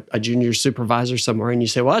 a junior supervisor somewhere and you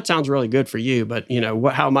say, well, that sounds really good for you, but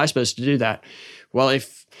how am I supposed to do that? Well,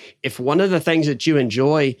 if one of the things that you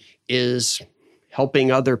enjoy is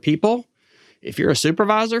helping other people, if you're a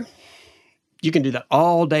supervisor, you can do that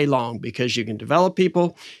all day long because you can develop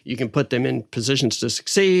people, you can put them in positions to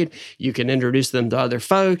succeed, you can introduce them to other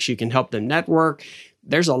folks, you can help them network.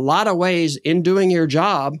 There's a lot of ways in doing your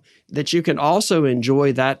job that you can also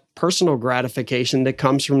enjoy that personal gratification that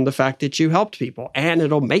comes from the fact that you helped people. And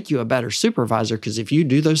it'll make you a better supervisor because if you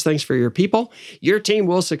do those things for your people, your team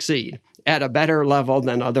will succeed at a better level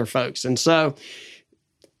than other folks. And so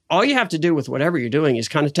all you have to do with whatever you're doing is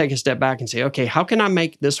kind of take a step back and say, okay, how can I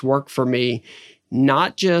make this work for me?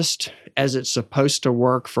 Not just as it's supposed to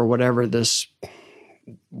work for whatever this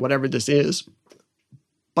is,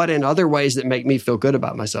 but in other ways that make me feel good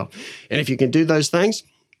about myself. And if you can do those things,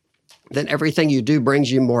 then everything you do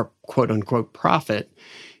brings you more quote unquote profit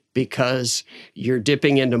because you're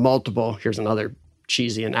dipping into multiple, here's another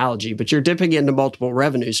cheesy analogy, but you're dipping into multiple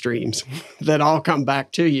revenue streams that all come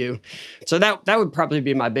back to you. So that would probably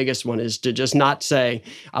be my biggest one, is to just not say,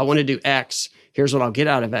 I want to do X, here's what I'll get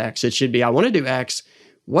out of X. It should be, I want to do X.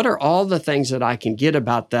 What are all the things that I can get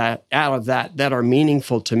out of that are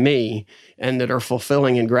meaningful to me and that are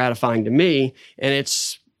fulfilling and gratifying to me? And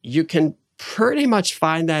you can pretty much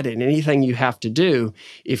find that in anything you have to do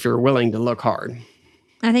if you're willing to look hard.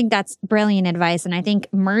 I think that's brilliant advice. And I think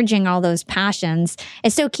merging all those passions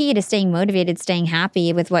is so key to staying motivated, staying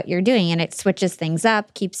happy with what you're doing. And it switches things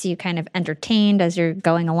up, keeps you kind of entertained as you're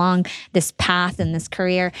going along this path and this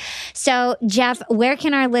career. So, Jeff, where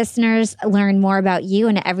can our listeners learn more about you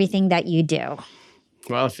and everything that you do?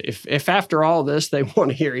 Well, if after all this, they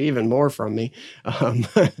want to hear even more from me,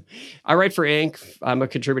 I write for Inc. I'm a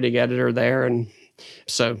contributing editor there. And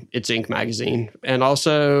so it's Inc. magazine. And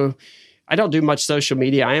also, I don't do much social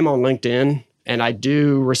media. I am on LinkedIn and I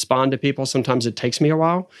do respond to people. Sometimes it takes me a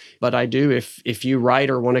while, but I do. If you write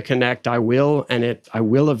or want to connect, I will. And I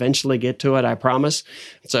will eventually get to it, I promise.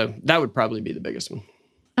 So that would probably be the biggest one.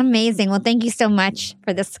 Amazing. Well, thank you so much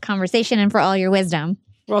for this conversation and for all your wisdom.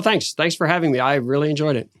 Well, thanks. Thanks for having me. I really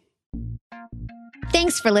enjoyed it.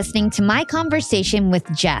 Thanks for listening to my conversation with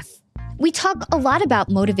Jeff. We talk a lot about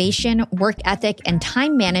motivation, work ethic, and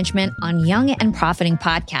time management on Young and Profiting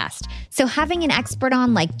Podcast. So having an expert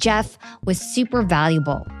on like Jeff was super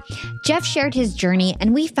valuable. Jeff shared his journey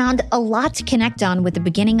and we found a lot to connect on with the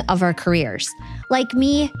beginning of our careers. Like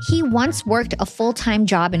me, he once worked a full-time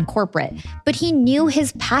job in corporate, but he knew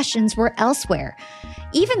his passions were elsewhere,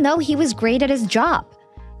 even though he was great at his job.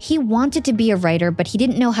 He wanted to be a writer, but he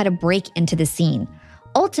didn't know how to break into the scene.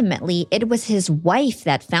 Ultimately, it was his wife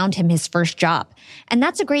that found him his first job. And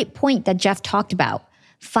that's a great point that Jeff talked about.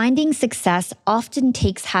 Finding success often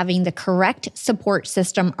takes having the correct support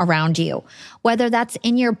system around you, whether that's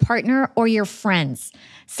in your partner or your friends.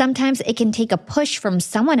 Sometimes it can take a push from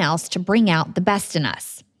someone else to bring out the best in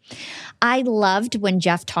us. I loved when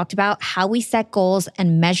Jeff talked about how we set goals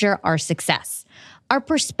and measure our success. Our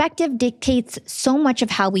perspective dictates so much of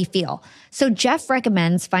how we feel. So Jeff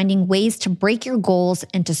recommends finding ways to break your goals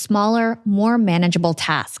into smaller, more manageable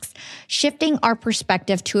tasks, shifting our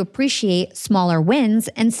perspective to appreciate smaller wins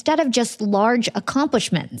instead of just large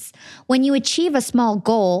accomplishments. When you achieve a small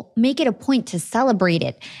goal, make it a point to celebrate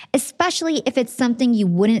it, especially if it's something you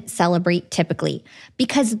wouldn't celebrate typically,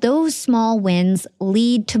 because those small wins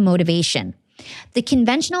lead to motivation. The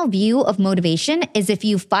conventional view of motivation is if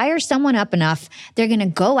you fire someone up enough, they're going to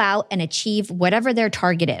go out and achieve whatever their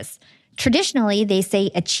target is. Traditionally, they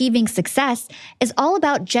say achieving success is all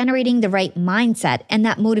about generating the right mindset, and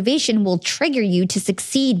that motivation will trigger you to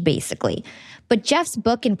succeed, basically. But Jeff's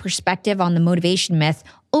book and perspective on the motivation myth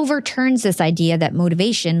overturns this idea that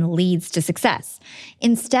motivation leads to success.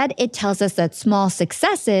 Instead, it tells us that small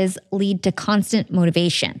successes lead to constant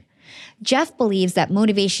motivation. Jeff believes that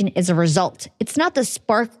motivation is a result. It's not the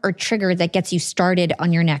spark or trigger that gets you started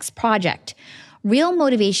on your next project. Real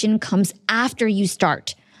motivation comes after you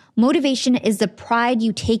start. Motivation is the pride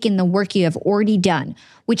you take in the work you have already done,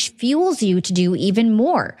 which fuels you to do even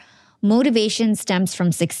more. Motivation stems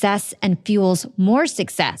from success and fuels more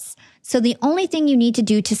success. So the only thing you need to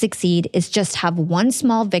do to succeed is just have one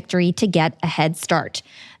small victory to get a head start.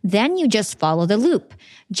 Then you just follow the loop.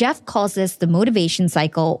 Jeff calls this the motivation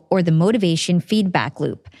cycle or the motivation feedback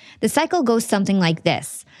loop. The cycle goes something like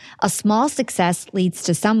this. A small success leads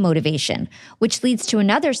to some motivation, which leads to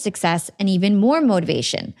another success and even more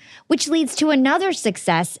motivation, which leads to another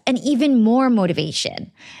success and even more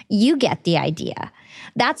motivation. You get the idea.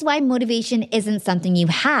 That's why motivation isn't something you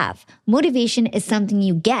have. Motivation is something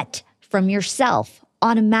you get from yourself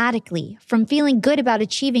automatically, from feeling good about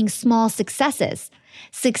achieving small successes.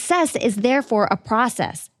 Success is therefore a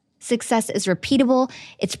process. Success is repeatable,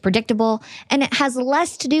 it's predictable, and it has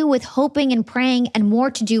less to do with hoping and praying and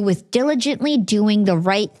more to do with diligently doing the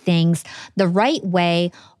right things the right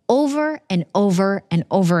way over and over and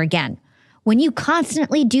over again. When you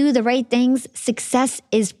constantly do the right things, success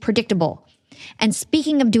is predictable. And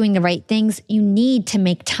speaking of doing the right things, you need to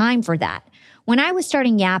make time for that. When I was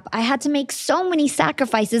starting Yap, I had to make so many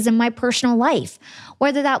sacrifices in my personal life,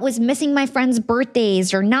 whether that was missing my friends'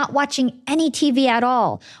 birthdays or not watching any TV at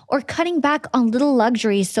all, or cutting back on little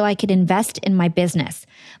luxuries so I could invest in my business.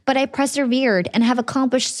 But I persevered and have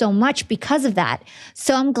accomplished so much because of that.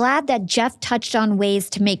 So I'm glad that Jeff touched on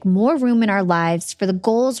ways to make more room in our lives for the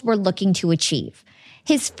goals we're looking to achieve.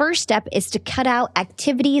 His first step is to cut out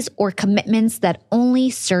activities or commitments that only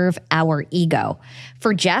serve our ego.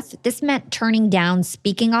 For Jeff, this meant turning down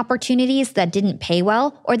speaking opportunities that didn't pay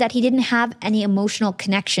well or that he didn't have any emotional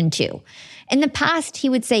connection to. In the past, he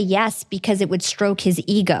would say yes because it would stroke his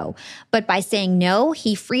ego. But by saying no,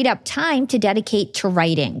 he freed up time to dedicate to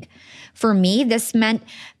writing. For me, this meant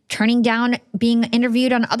turning down being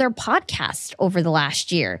interviewed on other podcasts over the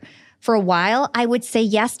last year. For a while, I would say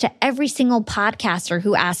yes to every single podcaster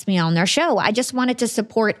who asked me on their show. I just wanted to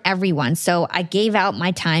support everyone, so I gave out my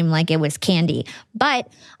time like it was candy.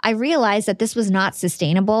 But I realized that this was not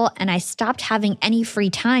sustainable, and I stopped having any free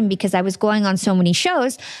time because I was going on so many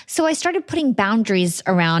shows, so I started putting boundaries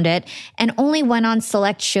around it and only went on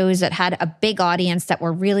select shows that had a big audience that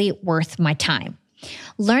were really worth my time.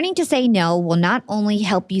 Learning to say no will not only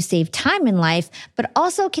help you save time in life, but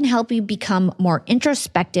also can help you become more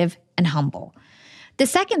introspective and humble. The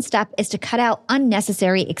second step is to cut out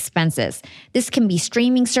unnecessary expenses. This can be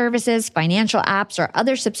streaming services, financial apps, or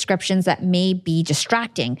other subscriptions that may be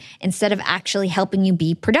distracting instead of actually helping you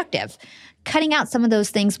be productive. Cutting out some of those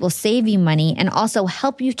things will save you money and also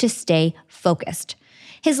help you to stay focused.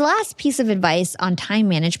 His last piece of advice on time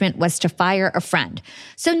management was to fire a friend.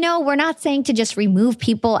 So no, we're not saying to just remove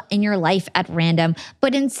people in your life at random,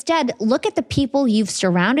 but instead look at the people you've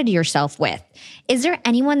surrounded yourself with. Is there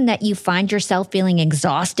anyone that you find yourself feeling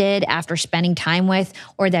exhausted after spending time with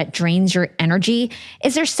or that drains your energy?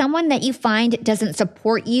 Is there someone that you find doesn't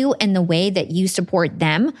support you in the way that you support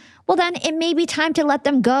them? Well, then it may be time to let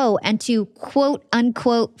them go and to quote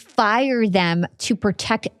unquote fire them to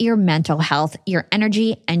protect your mental health, your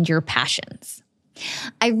energy, and your passions.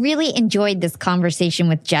 I really enjoyed this conversation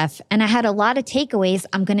with Jeff, and I had a lot of takeaways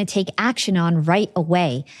I'm going to take action on right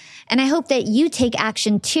away. And I hope that you take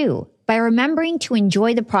action too by remembering to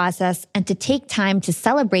enjoy the process and to take time to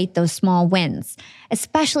celebrate those small wins,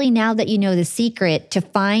 especially now that you know the secret to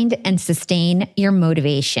find and sustain your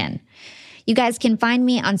motivation. You guys can find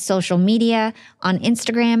me on social media, on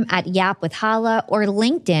Instagram at Yap with Hala, or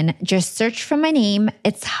LinkedIn. Just search for my name.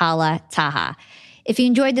 It's Hala Taha. If you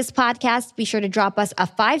enjoyed this podcast, be sure to drop us a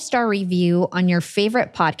 5-star review on your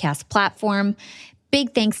favorite podcast platform.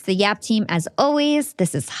 Big thanks to the Yap team as always.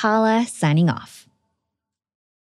 This is Hala signing off.